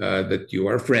you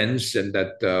are friends and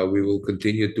that we will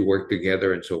continue to work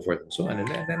together and so forth and so on.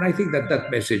 And I think that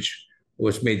message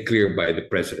was made clear by the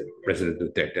President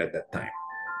Duterte at that time.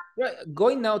 Yeah,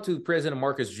 going now to President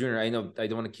Marcos Jr., I know I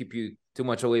don't want to keep you too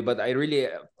much away, but I really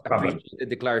appreciate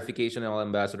the clarification,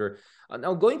 Ambassador.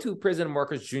 Now, going to President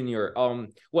Marcos Jr.,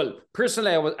 well,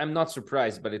 personally, I'm not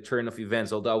surprised by the turn of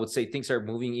events, although I would say things are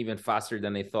moving even faster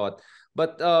than I thought.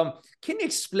 But can you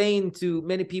explain to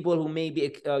many people who may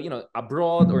be,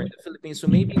 abroad or in the Philippines, who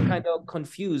may be kind of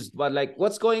confused, but like,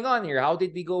 what's going on here? How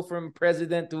did we go from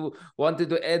president who wanted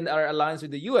to end our alliance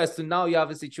with the U.S. to now you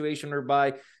have a situation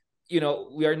whereby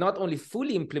we are not only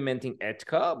fully implementing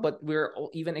ETCA, but we're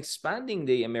even expanding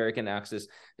the American access.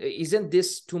 Isn't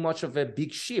this too much of a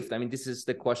big shift? I mean, this is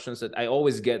the questions that I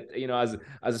always get, as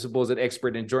a supposed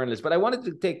expert and journalist. But I wanted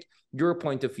to take your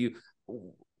point of view.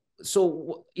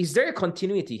 So is there a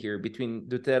continuity here between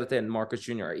Duterte and Marcos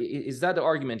Jr.? Is that the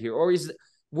argument here? Or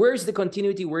where's the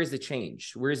continuity? Where's the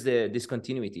change? Where's the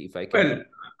discontinuity, if I can? Well,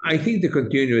 I think the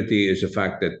continuity is the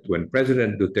fact that when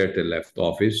President Duterte left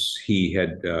office, he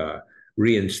had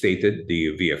reinstated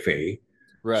the VFA.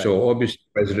 Right. So obviously,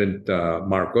 President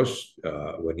Marcos,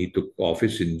 when he took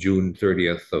office in June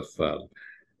 30th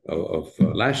of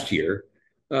last year,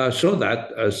 saw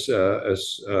that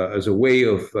as a way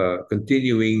of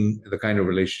continuing the kind of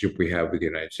relationship we have with the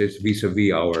United States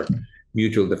vis-a-vis our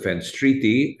mutual defense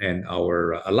treaty and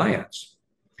our alliance.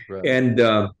 Right. And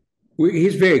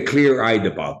he's very clear-eyed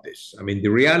about this. I mean, the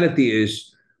reality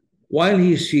is, while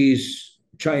he sees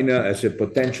China as a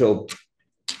potential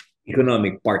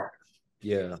economic partner,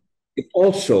 he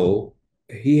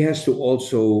has to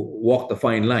also walk the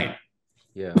fine line.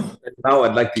 Yeah. And now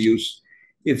I'd like to use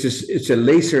it's a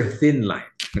laser thin line,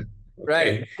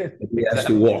 right? He has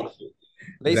to walk.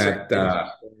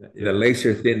 The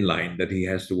laser thin line that he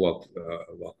has to walk,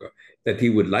 that he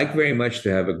would like very much to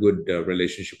have a good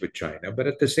relationship with China, but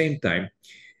at the same time,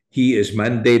 he is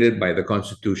mandated by the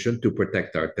Constitution to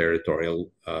protect our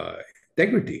territorial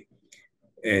integrity.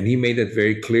 And he made it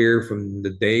very clear from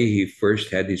the day he first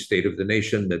had his State of the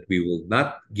Nation that we will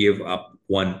not give up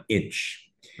 1 inch.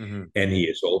 Mm-hmm. And he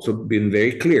has also been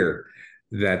very clear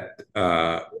that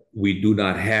we do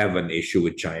not have an issue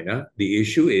with China. The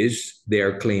issue is they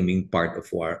are claiming part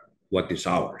of what is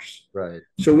ours. Right.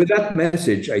 So with that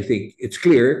message, I think it's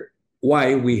clear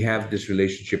why we have this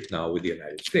relationship now with the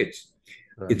United States.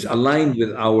 Right. It's aligned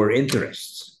with our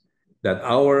interests, that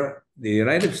the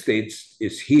United States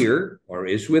is here or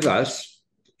is with us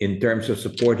in terms of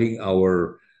supporting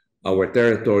our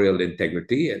territorial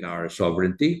integrity and our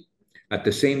sovereignty. At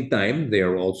the same time, they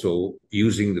are also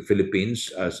using the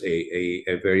Philippines as a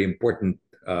very important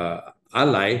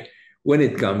ally when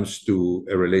it comes to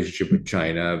a relationship with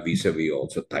China vis-a-vis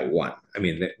also Taiwan. I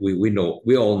mean, we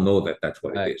all know that that's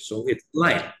what it is. So it's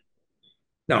aligned.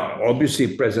 Now,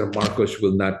 obviously, President Marcos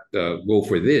will not go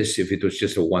for this if it was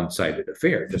just a one-sided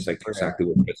affair, just like exactly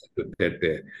what President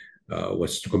Duterte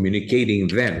was communicating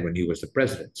then when he was the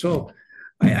president. So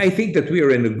I think that we are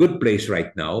in a good place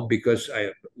right now because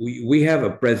we have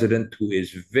a president who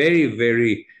is very,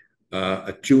 very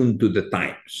attuned to the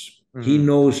times. Mm-hmm. He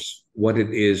knows what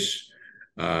it is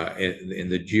in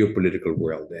the geopolitical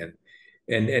world, and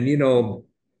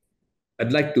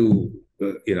I'd like to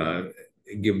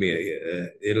give me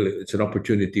it's an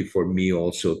opportunity for me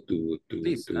also to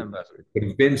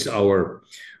convince our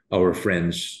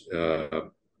friends,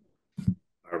 our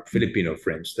Filipino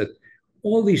friends, that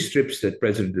all these trips that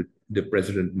President the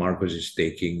President Marcos is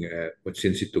taking, but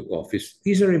since he took office,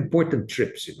 these are important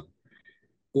trips.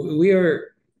 We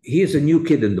are. He is a new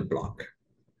kid in the block.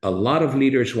 A lot of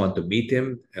leaders want to meet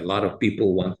him. A lot of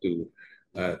people want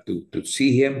to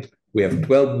see him. We have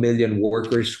 12 million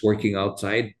workers working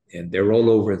outside, and they're all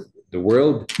over the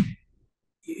world.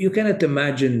 You cannot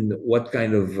imagine what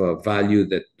kind of value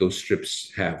that those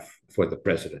trips have for the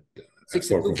president, 62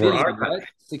 for our billion, right? country.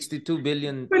 62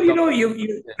 billion. Well,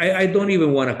 I don't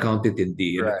even want to count it in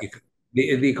Right.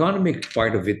 the economic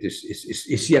part of it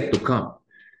is yet to come.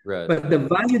 Right. But the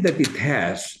value that it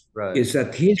has Right. is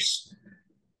that his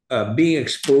being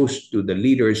exposed to the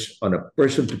leaders on a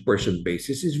person-to-person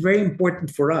basis is very important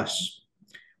for us.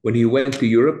 When he went to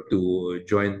Europe to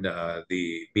join the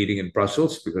meeting in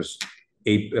Brussels, because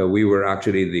we were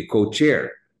actually the co-chair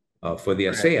for the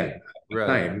Right. ASEAN at the Right.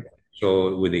 time.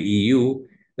 So with the EU,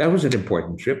 that was an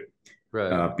important trip.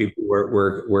 Right. People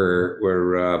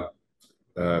were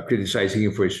criticizing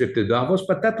him for his trip to Davos,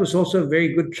 but that was also a very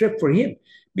good trip for him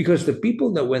because the people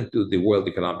that went to the World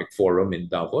Economic Forum in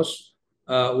Davos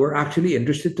were actually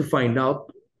interested to find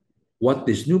out what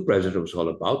this new president was all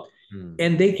about. Hmm.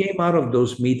 And they came out of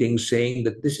those meetings saying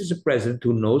that this is a president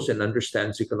who knows and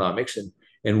understands economics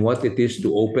and what it is to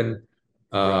open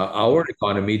our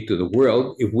economy to the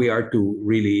world if we are to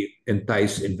really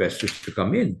entice investors to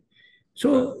come in.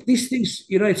 So these things,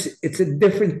 it's a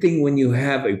different thing when you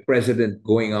have a president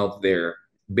going out there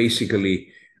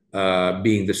basically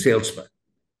being the salesman.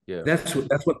 Yeah. That's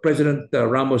what President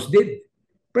Ramos did.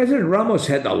 President Ramos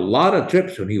had a lot of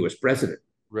trips when he was president.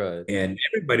 Right. And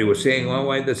everybody was saying, well,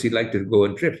 why does he like to go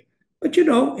on trips? But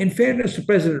in fairness to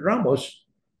President Ramos,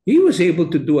 he was able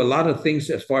to do a lot of things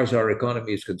as far as our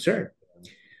economy is concerned.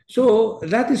 So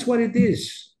that is what it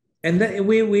is. And that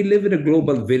we live in a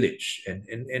global village. And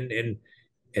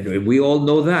we all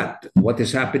know that what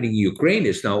is happening in Ukraine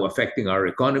is now affecting our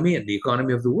economy and the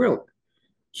economy of the world.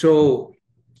 So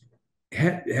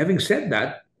having said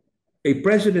that, a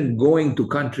president going to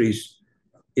countries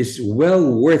is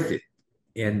well worth it.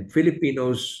 And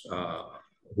Filipinos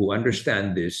who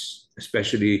understand this,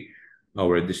 especially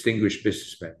our distinguished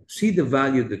businessmen, see the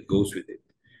value that goes with it.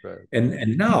 Right.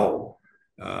 And now,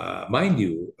 mind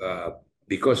you,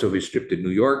 because of his trip to New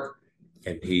York,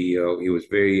 and he was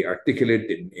very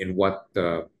articulate in what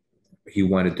he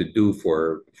wanted to do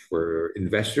for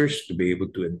investors to be able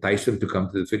to entice them to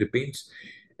come to the Philippines.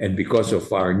 And because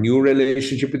of our new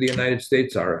relationship with the United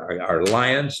States, our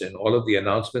alliance, and all of the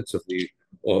announcements of new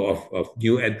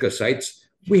EDCA sites,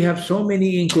 we have so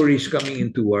many inquiries coming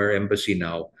into our embassy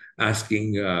now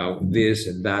asking this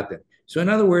and that. So in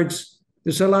other words,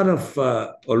 there's a lot of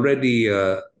already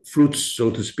fruits, so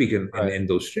to speak, in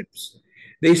those trips.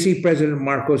 They see President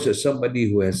Marcos as somebody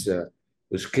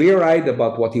who's clear-eyed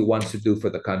about what he wants to do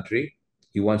for the country.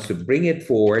 He wants to bring it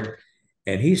forward.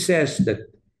 And he says that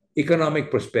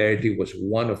economic prosperity was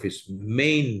one of his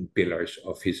main pillars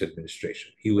of his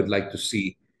administration. He would like to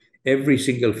see every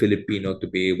single Filipino to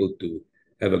be able to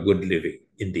have a good living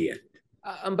in the end.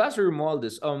 Ambassador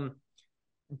Romualdez,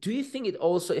 do you think it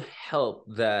also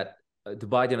helped that the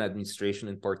Biden administration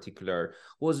in particular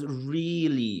was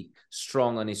really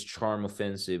strong on his charm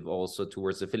offensive also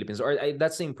towards the Philippines? Or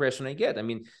that's the impression I get. I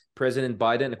mean, President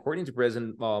Biden, according to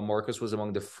President Marcos, was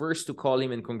among the first to call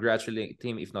him and congratulate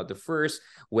him, if not the first.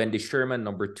 Wendy Sherman,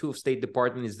 number 2 of State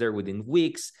Department, is there within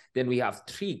weeks. Then we have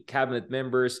 3 cabinet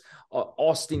members.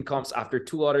 Austin comes after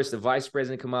 2 others, the Vice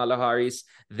President Kamala Harris.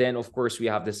 Then, of course, we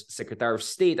have the Secretary of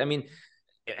State. I mean,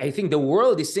 I think the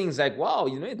world is seeing like, wow,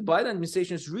 the Biden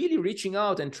administration is really reaching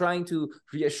out and trying to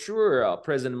reassure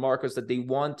President Marcos that they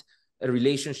want a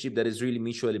relationship that is really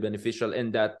mutually beneficial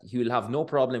and that he will have no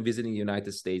problem visiting the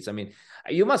United States. I mean,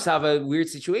 you must have a weird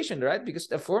situation, right? Because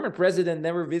the former president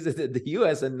never visited the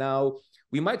U.S. and now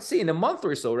we might see in a month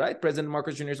or so, right? President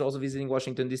Marcos Jr. is also visiting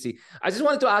Washington, D.C. I just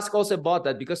wanted to ask also about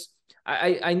that because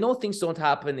I know things don't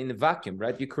happen in a vacuum,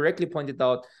 right? You correctly pointed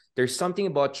out there's something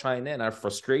about China and our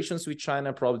frustrations with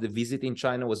China. Probably the visit in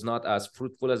China was not as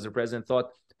fruitful as the president thought.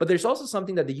 But there's also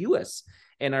something that the U.S.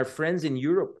 and our friends in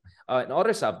Europe and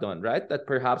others have done, right? That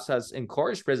perhaps has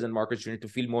encouraged President Marcos Jr. to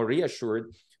feel more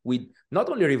reassured with not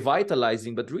only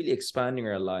revitalizing, but really expanding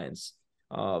our alliance.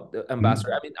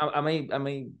 Ambassador, I mean, am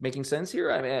I making sense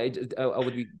here? I mean, I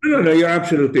would be... No, you're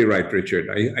absolutely right, Richard.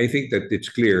 I think that it's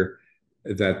clear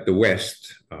that the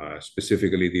West,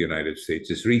 specifically the United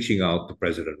States, is reaching out to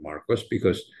President Marcos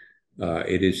because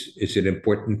it's an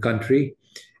important country.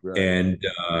 Right. And,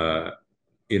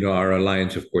 our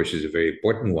alliance, of course, is a very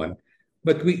important one.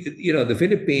 But the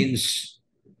Philippines,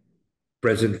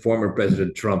 former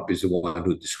President Trump is the one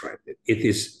who described it. It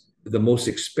is the most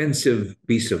expensive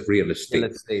piece of real Real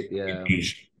estate estate, in yeah.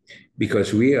 Asia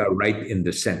because we are right in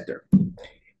the center.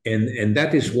 And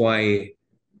that is why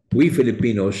we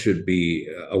Filipinos should be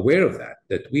aware of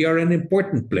that we are an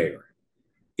important player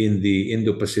in the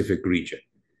Indo-Pacific region.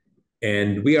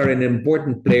 And we are an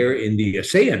important player in the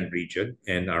ASEAN region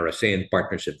and our ASEAN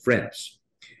partners and friends.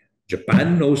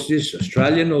 Japan knows this,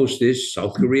 Australia knows this,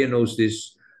 South Korea knows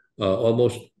this.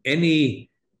 Almost any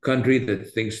country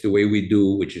that thinks the way we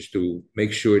do, which is to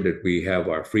make sure that we have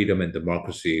our freedom and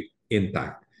democracy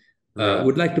intact, Right.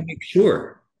 would like to make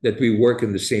sure that we work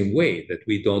in the same way, that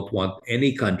we don't want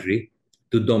any country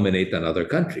to dominate another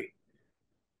country.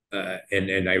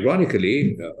 And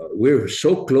ironically, we're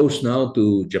so close now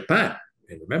to Japan.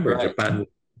 And remember, Right. Japan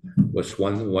was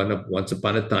once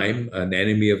upon a time an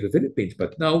enemy of the Philippines,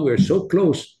 but now we're so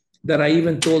close that I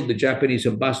even told the Japanese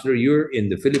ambassador, "You're in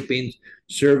the Philippines,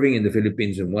 serving in the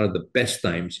Philippines in one of the best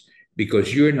times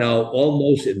because you're now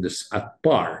almost in this at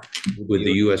par with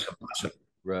the U.S. ambassador."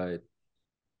 Right.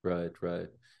 Right, right.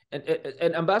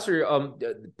 And Ambassador,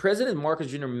 President Marcos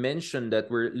Jr. mentioned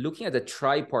that we're looking at a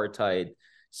tripartite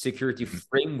security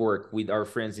framework with our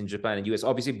friends in Japan and US.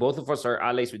 Obviously, both of us are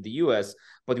allies with the US,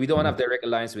 but we don't have direct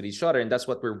alliance with each other, and that's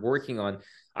what we're working on.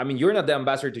 I mean, you're not the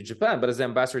ambassador to Japan, but as the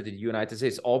ambassador to the United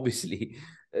States, obviously,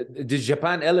 the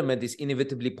Japan element is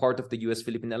inevitably part of the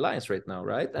US-Philippine alliance right now,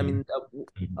 right? I mean,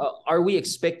 are we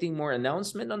expecting more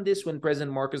announcement on this when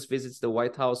President Marcos visits the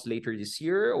White House later this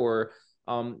year, or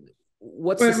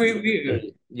what's Well,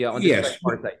 yeah, on the yes.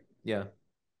 tripartite? Yeah.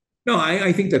 No,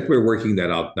 I think that we're working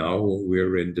that out now.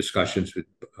 We're in discussions with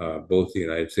both the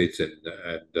United States and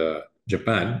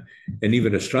Japan, and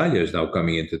even Australia is now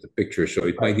coming into the picture. So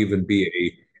it might even be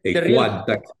a The real quad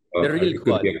type. the real It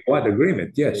could quad. be a quad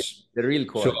agreement. Yes. The real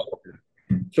quad.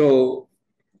 So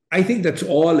I think that's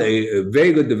all a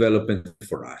very good development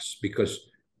for us because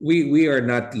we are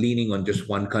not leaning on just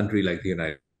one country like the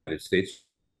United States.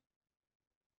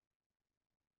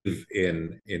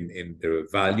 In the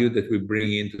value that we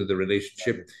bring into the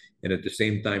relationship, and at the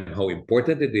same time how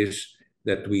important it is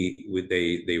that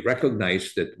they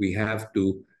recognize that we have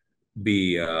to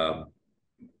be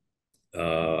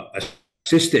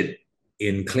assisted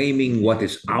in claiming what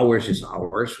is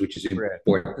ours, which is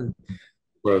important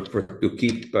to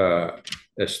keep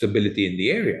stability in the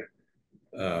area.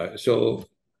 So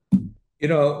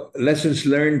lessons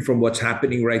learned from what's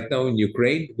happening right now in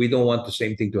Ukraine. We don't want the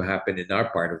same thing to happen in our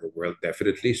part of the world,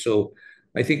 definitely. So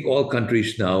I think all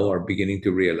countries now are beginning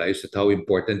to realize that how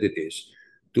important it is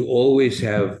to always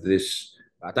have this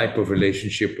type of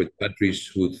relationship with countries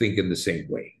who think in the same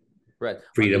way. Right.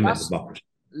 Freedom and democracy.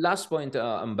 Last point,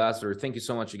 Ambassador. Thank you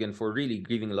so much again for really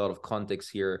giving a lot of context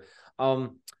here.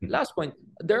 Last point.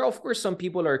 There are, of course, some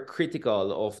people are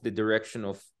critical of the direction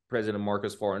of President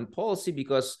Marcos' foreign policy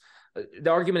because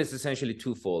the argument is essentially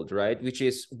twofold, right? Which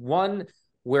is one,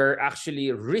 we're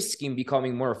actually risking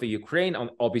becoming more of a Ukraine.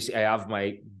 Obviously, I have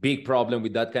my big problem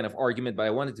with that kind of argument, but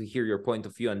I wanted to hear your point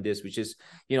of view on this, which is,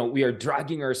 we are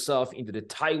dragging ourselves into the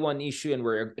Taiwan issue and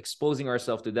we're exposing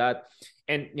ourselves to that.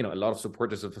 And, a lot of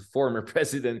supporters of the former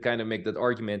president kind of make that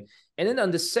argument. And then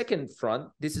on the second front,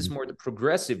 this is more the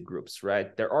progressive groups,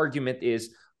 right? Their argument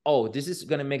is, this is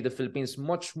going to make the Philippines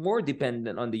much more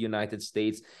dependent on the United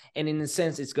States. And in a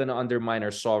sense, it's going to undermine our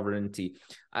sovereignty.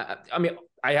 I mean,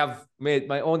 I have made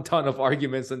my own ton of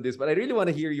arguments on this, but I really want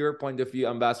to hear your point of view,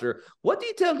 Ambassador. What do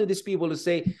you tell to these people who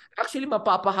say, actually,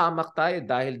 mapapahamak tayo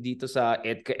dahil dito sa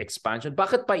EDCA expansion?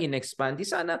 Bakit pa in-expand? Di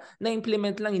sana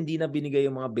na-implement lang, hindi na binigay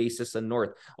yung mga bases sa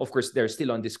North. Of course, they're still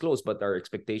undisclosed, but our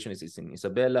expectation is it's in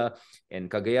Isabela and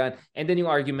Cagayan. And then yung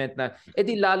argument na,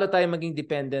 di lalo tayo maging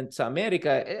dependent sa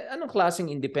Amerika. Anong klaseng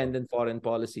independent foreign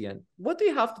policy yan? What do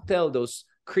you have to tell those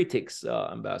critics,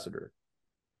 Ambassador?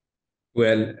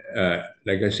 Well,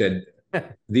 like I said,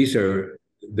 these are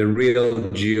the real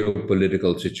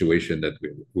geopolitical situation that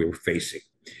we're facing.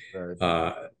 Right.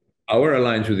 Our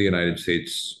alliance with the United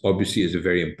States obviously is a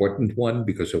very important one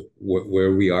because of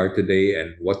where we are today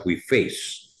and what we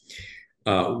face.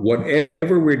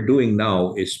 Whatever we're doing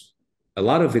now is a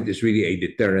lot of it is really a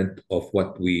deterrent of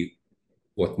what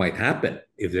might happen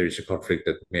if there is a conflict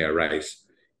that may arise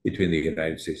between the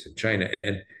United States and China.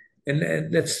 And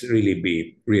let's really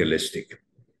be realistic.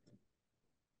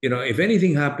 If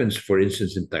anything happens, for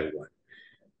instance, in Taiwan,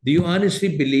 do you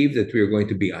honestly believe that we're going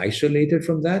to be isolated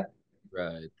from that?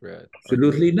 Right.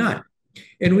 Absolutely not.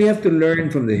 And we have to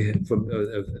learn from the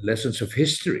lessons of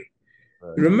history.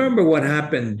 Right. Remember what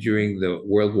happened during the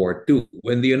World War II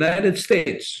when the United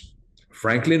States,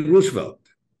 Franklin Roosevelt,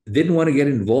 didn't want to get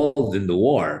involved in the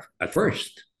war at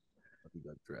first.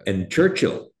 Right. And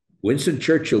Churchill Winston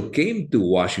Churchill came to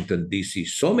Washington, D.C.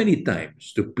 so many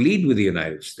times to plead with the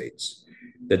United States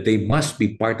that they must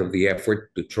be part of the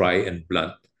effort to try and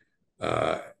blunt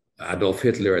uh, Adolf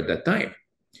Hitler at that time.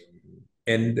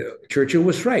 And Churchill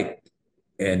was right.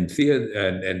 And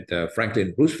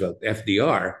Franklin Roosevelt,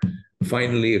 FDR,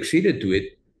 finally acceded to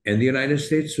it. And the United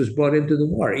States was brought into the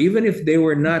war, even if they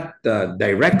were not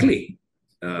directly,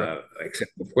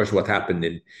 except of course what happened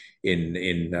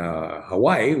in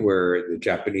Hawaii, where the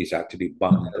Japanese actually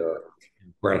bombed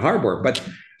Pearl Harbor. But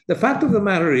the fact of the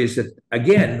matter is that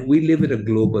again, we live in a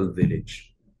global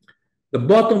village. The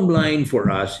bottom line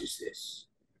for us is this: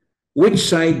 which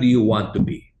side do you want to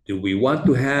be? Do we want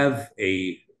to have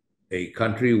a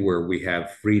country where we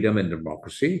have freedom and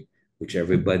democracy, which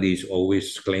everybody is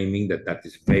always claiming that that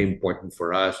is very important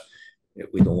for us?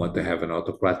 We don't want to have an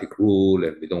autocratic rule,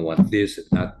 and we don't want this and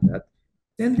not that.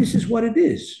 Then this is what it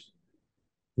is.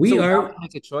 We So are have to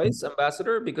make a choice,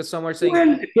 Ambassador, because some are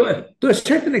saying, well, to a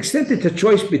certain extent, it's a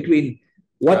choice between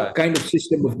what Right. kind of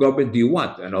system of government do you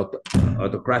want? An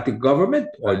autocratic government,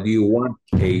 or do you want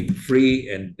a free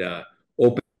and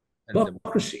open and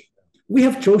democracy? We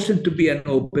have chosen to be an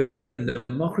open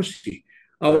democracy.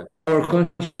 Our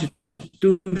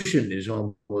constitution is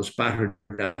almost patterned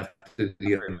after the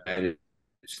United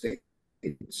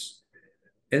States.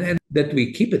 And that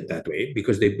we keep it that way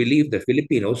because they believe that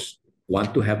Filipinos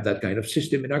want to have that kind of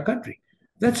system in our country.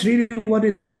 That's really what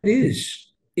it is.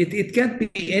 It can't be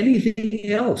anything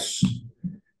else.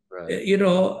 right. You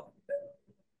know,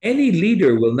 any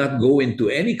leader will not go into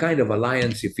any kind of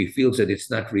alliance if he feels that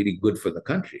it's not really good for the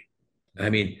country. I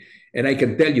mean, and I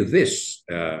can tell you this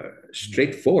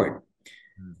straightforward.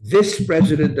 This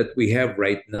president that we have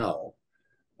right now,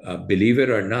 believe it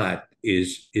or not,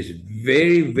 is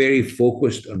very, very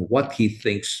focused on what he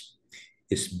thinks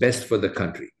is best for the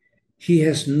country. He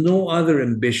has no other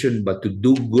ambition but to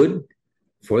do good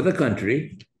for the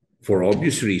country for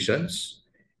obvious reasons.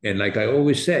 And like I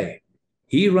always say,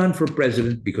 he ran for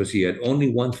president because he had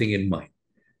only one thing in mind: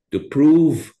 to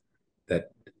prove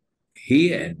that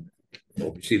he and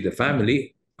obviously the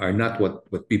family are not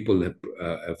what people have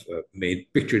made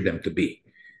picture them to be.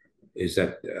 Is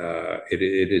that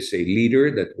it is a leader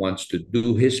that wants to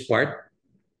do his part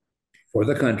for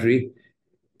the country,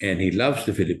 and he loves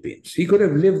the Philippines. He could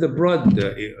have lived abroad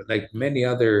like many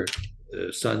other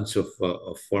sons of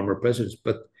former presidents,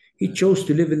 but he chose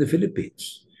to live in the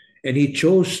Philippines, and he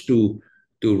chose to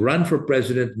run for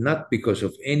president not because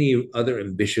of any other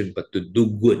ambition, but to do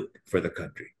good for the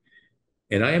country.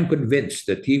 And I am convinced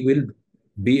that he will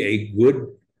be a good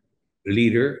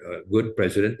leader, a good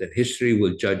president, and history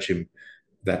will judge him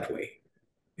that way.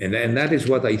 And that is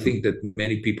what I think that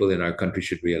many people in our country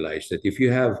should realize, that if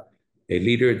you have a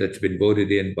leader that's been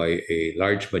voted in by a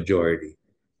large majority,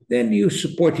 then you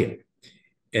support him.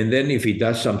 And then if he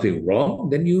does something wrong,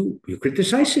 then you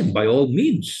criticize him by all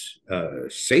means.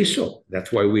 Say so.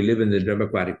 That's why we live in the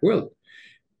democratic world.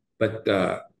 But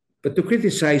but to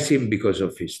criticize him because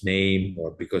of his name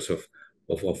or because of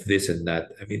this and that,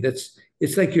 I mean,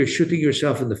 it's like you're shooting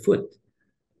yourself in the foot.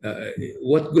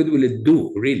 What good will it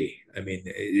do, really? I mean,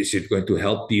 is it going to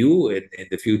help you in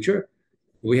the future?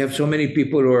 We have so many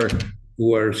people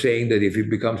who are saying that if he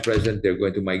becomes president, they're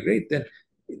going to migrate. Then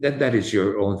that is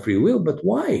your own free will. But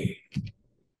why?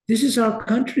 This is our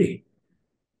country.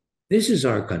 This is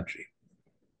our country.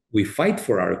 We fight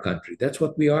for our country. That's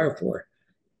what we are for.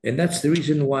 And that's the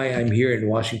reason why I'm here in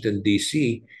Washington,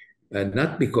 D.C.,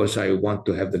 not because I want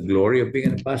to have the glory of being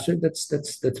an ambassador.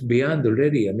 That's beyond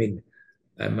already. I mean,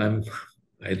 I'm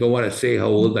I don't want to say how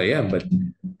old I am, but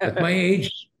at my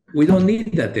age, we don't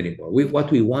need that anymore.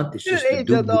 What we want is You just didn't to age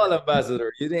do at good. all,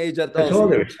 Ambassador. You didn't age at That's all. all So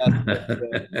there is. you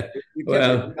kept it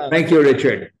Well, young. thank you,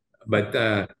 Richard.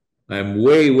 But I'm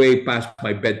way past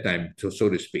my bedtime, so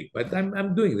to speak. But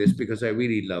I'm doing this because I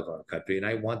really love our country, and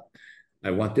I want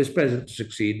this president to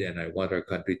succeed, and I want our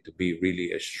country to be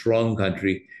really a strong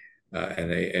country,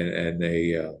 and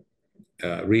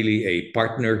really a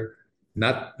partner,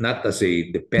 not as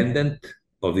a dependent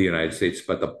of the United States,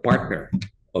 but a partner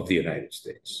of the United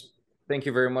States. Thank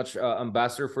you very much,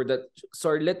 Ambassador, for that.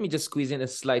 Sorry, let me just squeeze in a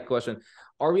slight question.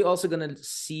 Are we also going to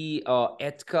see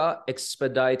ETCA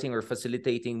expediting or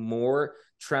facilitating more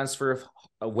transfer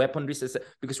of weaponry?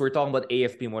 Because we're talking about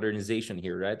AFP modernization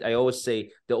here, right? I always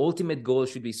say the ultimate goal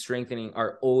should be strengthening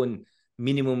our own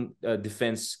minimum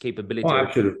defense capability Oh, or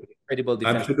absolutely. credible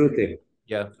defense. Absolutely.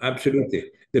 Yeah.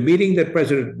 Absolutely. The meeting that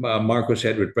President Marcos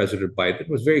had with President Biden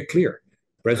was very clear.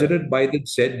 President Biden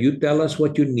said, "You tell us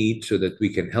what you need so that we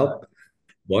can help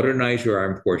modernize your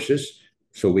armed forces,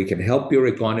 so we can help your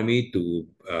economy to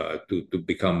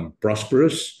become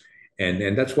prosperous,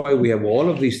 And that's why we have all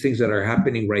of these things that are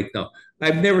happening right now.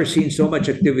 I've never seen so much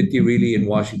activity really in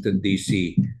Washington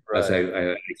D.C. as Right.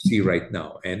 I see right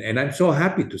now, and I'm so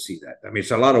happy to see that. I mean,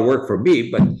 it's a lot of work for me,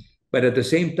 but at the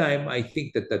same time, I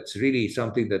think that that's really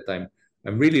something that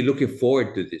I'm really looking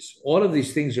forward to. This all of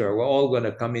these things are all going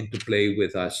to come into play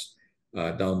with us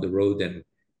down the road,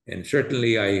 and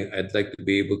certainly I'd like to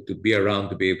be able to be around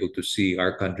to be able to see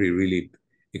our country really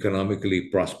economically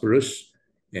prosperous,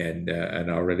 and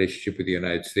our relationship with the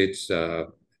United States,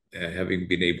 having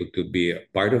been able to be a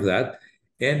part of that,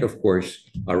 and of course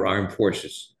our armed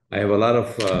forces. I have a lot of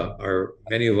our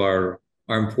many of our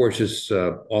armed forces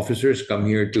officers come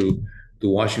here to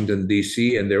Washington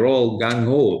D.C., and they're all gung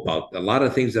ho about a lot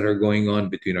of things that are going on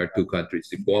between our two countries,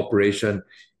 the cooperation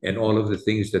and all of the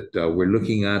things that we're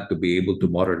looking at to be able to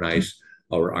modernize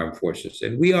our armed forces.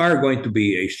 And we are going to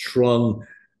be a strong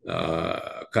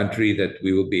country that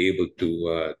we will be able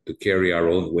to carry our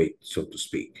own weight, so to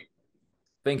speak.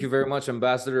 Thank you very much,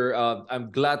 Ambassador.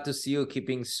 I'm glad to see you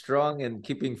keeping strong and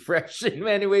keeping fresh in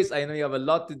many ways. I know you have a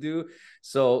lot to do.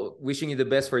 So wishing you the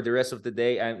best for the rest of the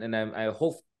day. I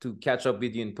hope to catch up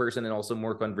with you in person and also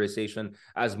more conversation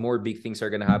as more big things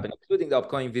are going to happen, including the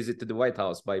upcoming visit to the White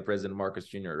House by President Marcos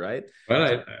Jr., right?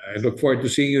 Well, I look forward to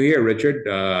seeing you here, Richard.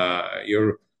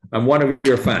 I'm one of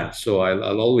your fans, so I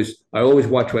always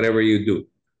watch whatever you do,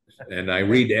 and I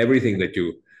read everything that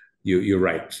you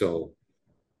write. So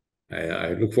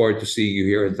I look forward to seeing you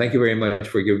here, and thank you very much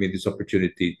for giving me this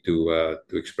opportunity to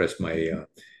express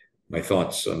my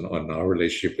thoughts on our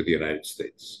relationship with the United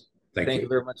States. Thank Thank you you.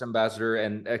 very much, Ambassador,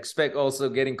 and expect also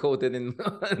getting quoted in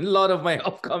a lot of my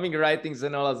upcoming writings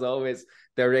and all, as always.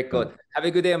 Direct quote. Have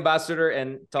a good day, Ambassador,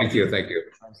 and talk Thank to you. you. Thank you.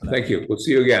 Thank you. We'll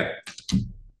see you again.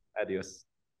 Adios.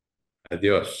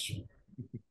 Adios.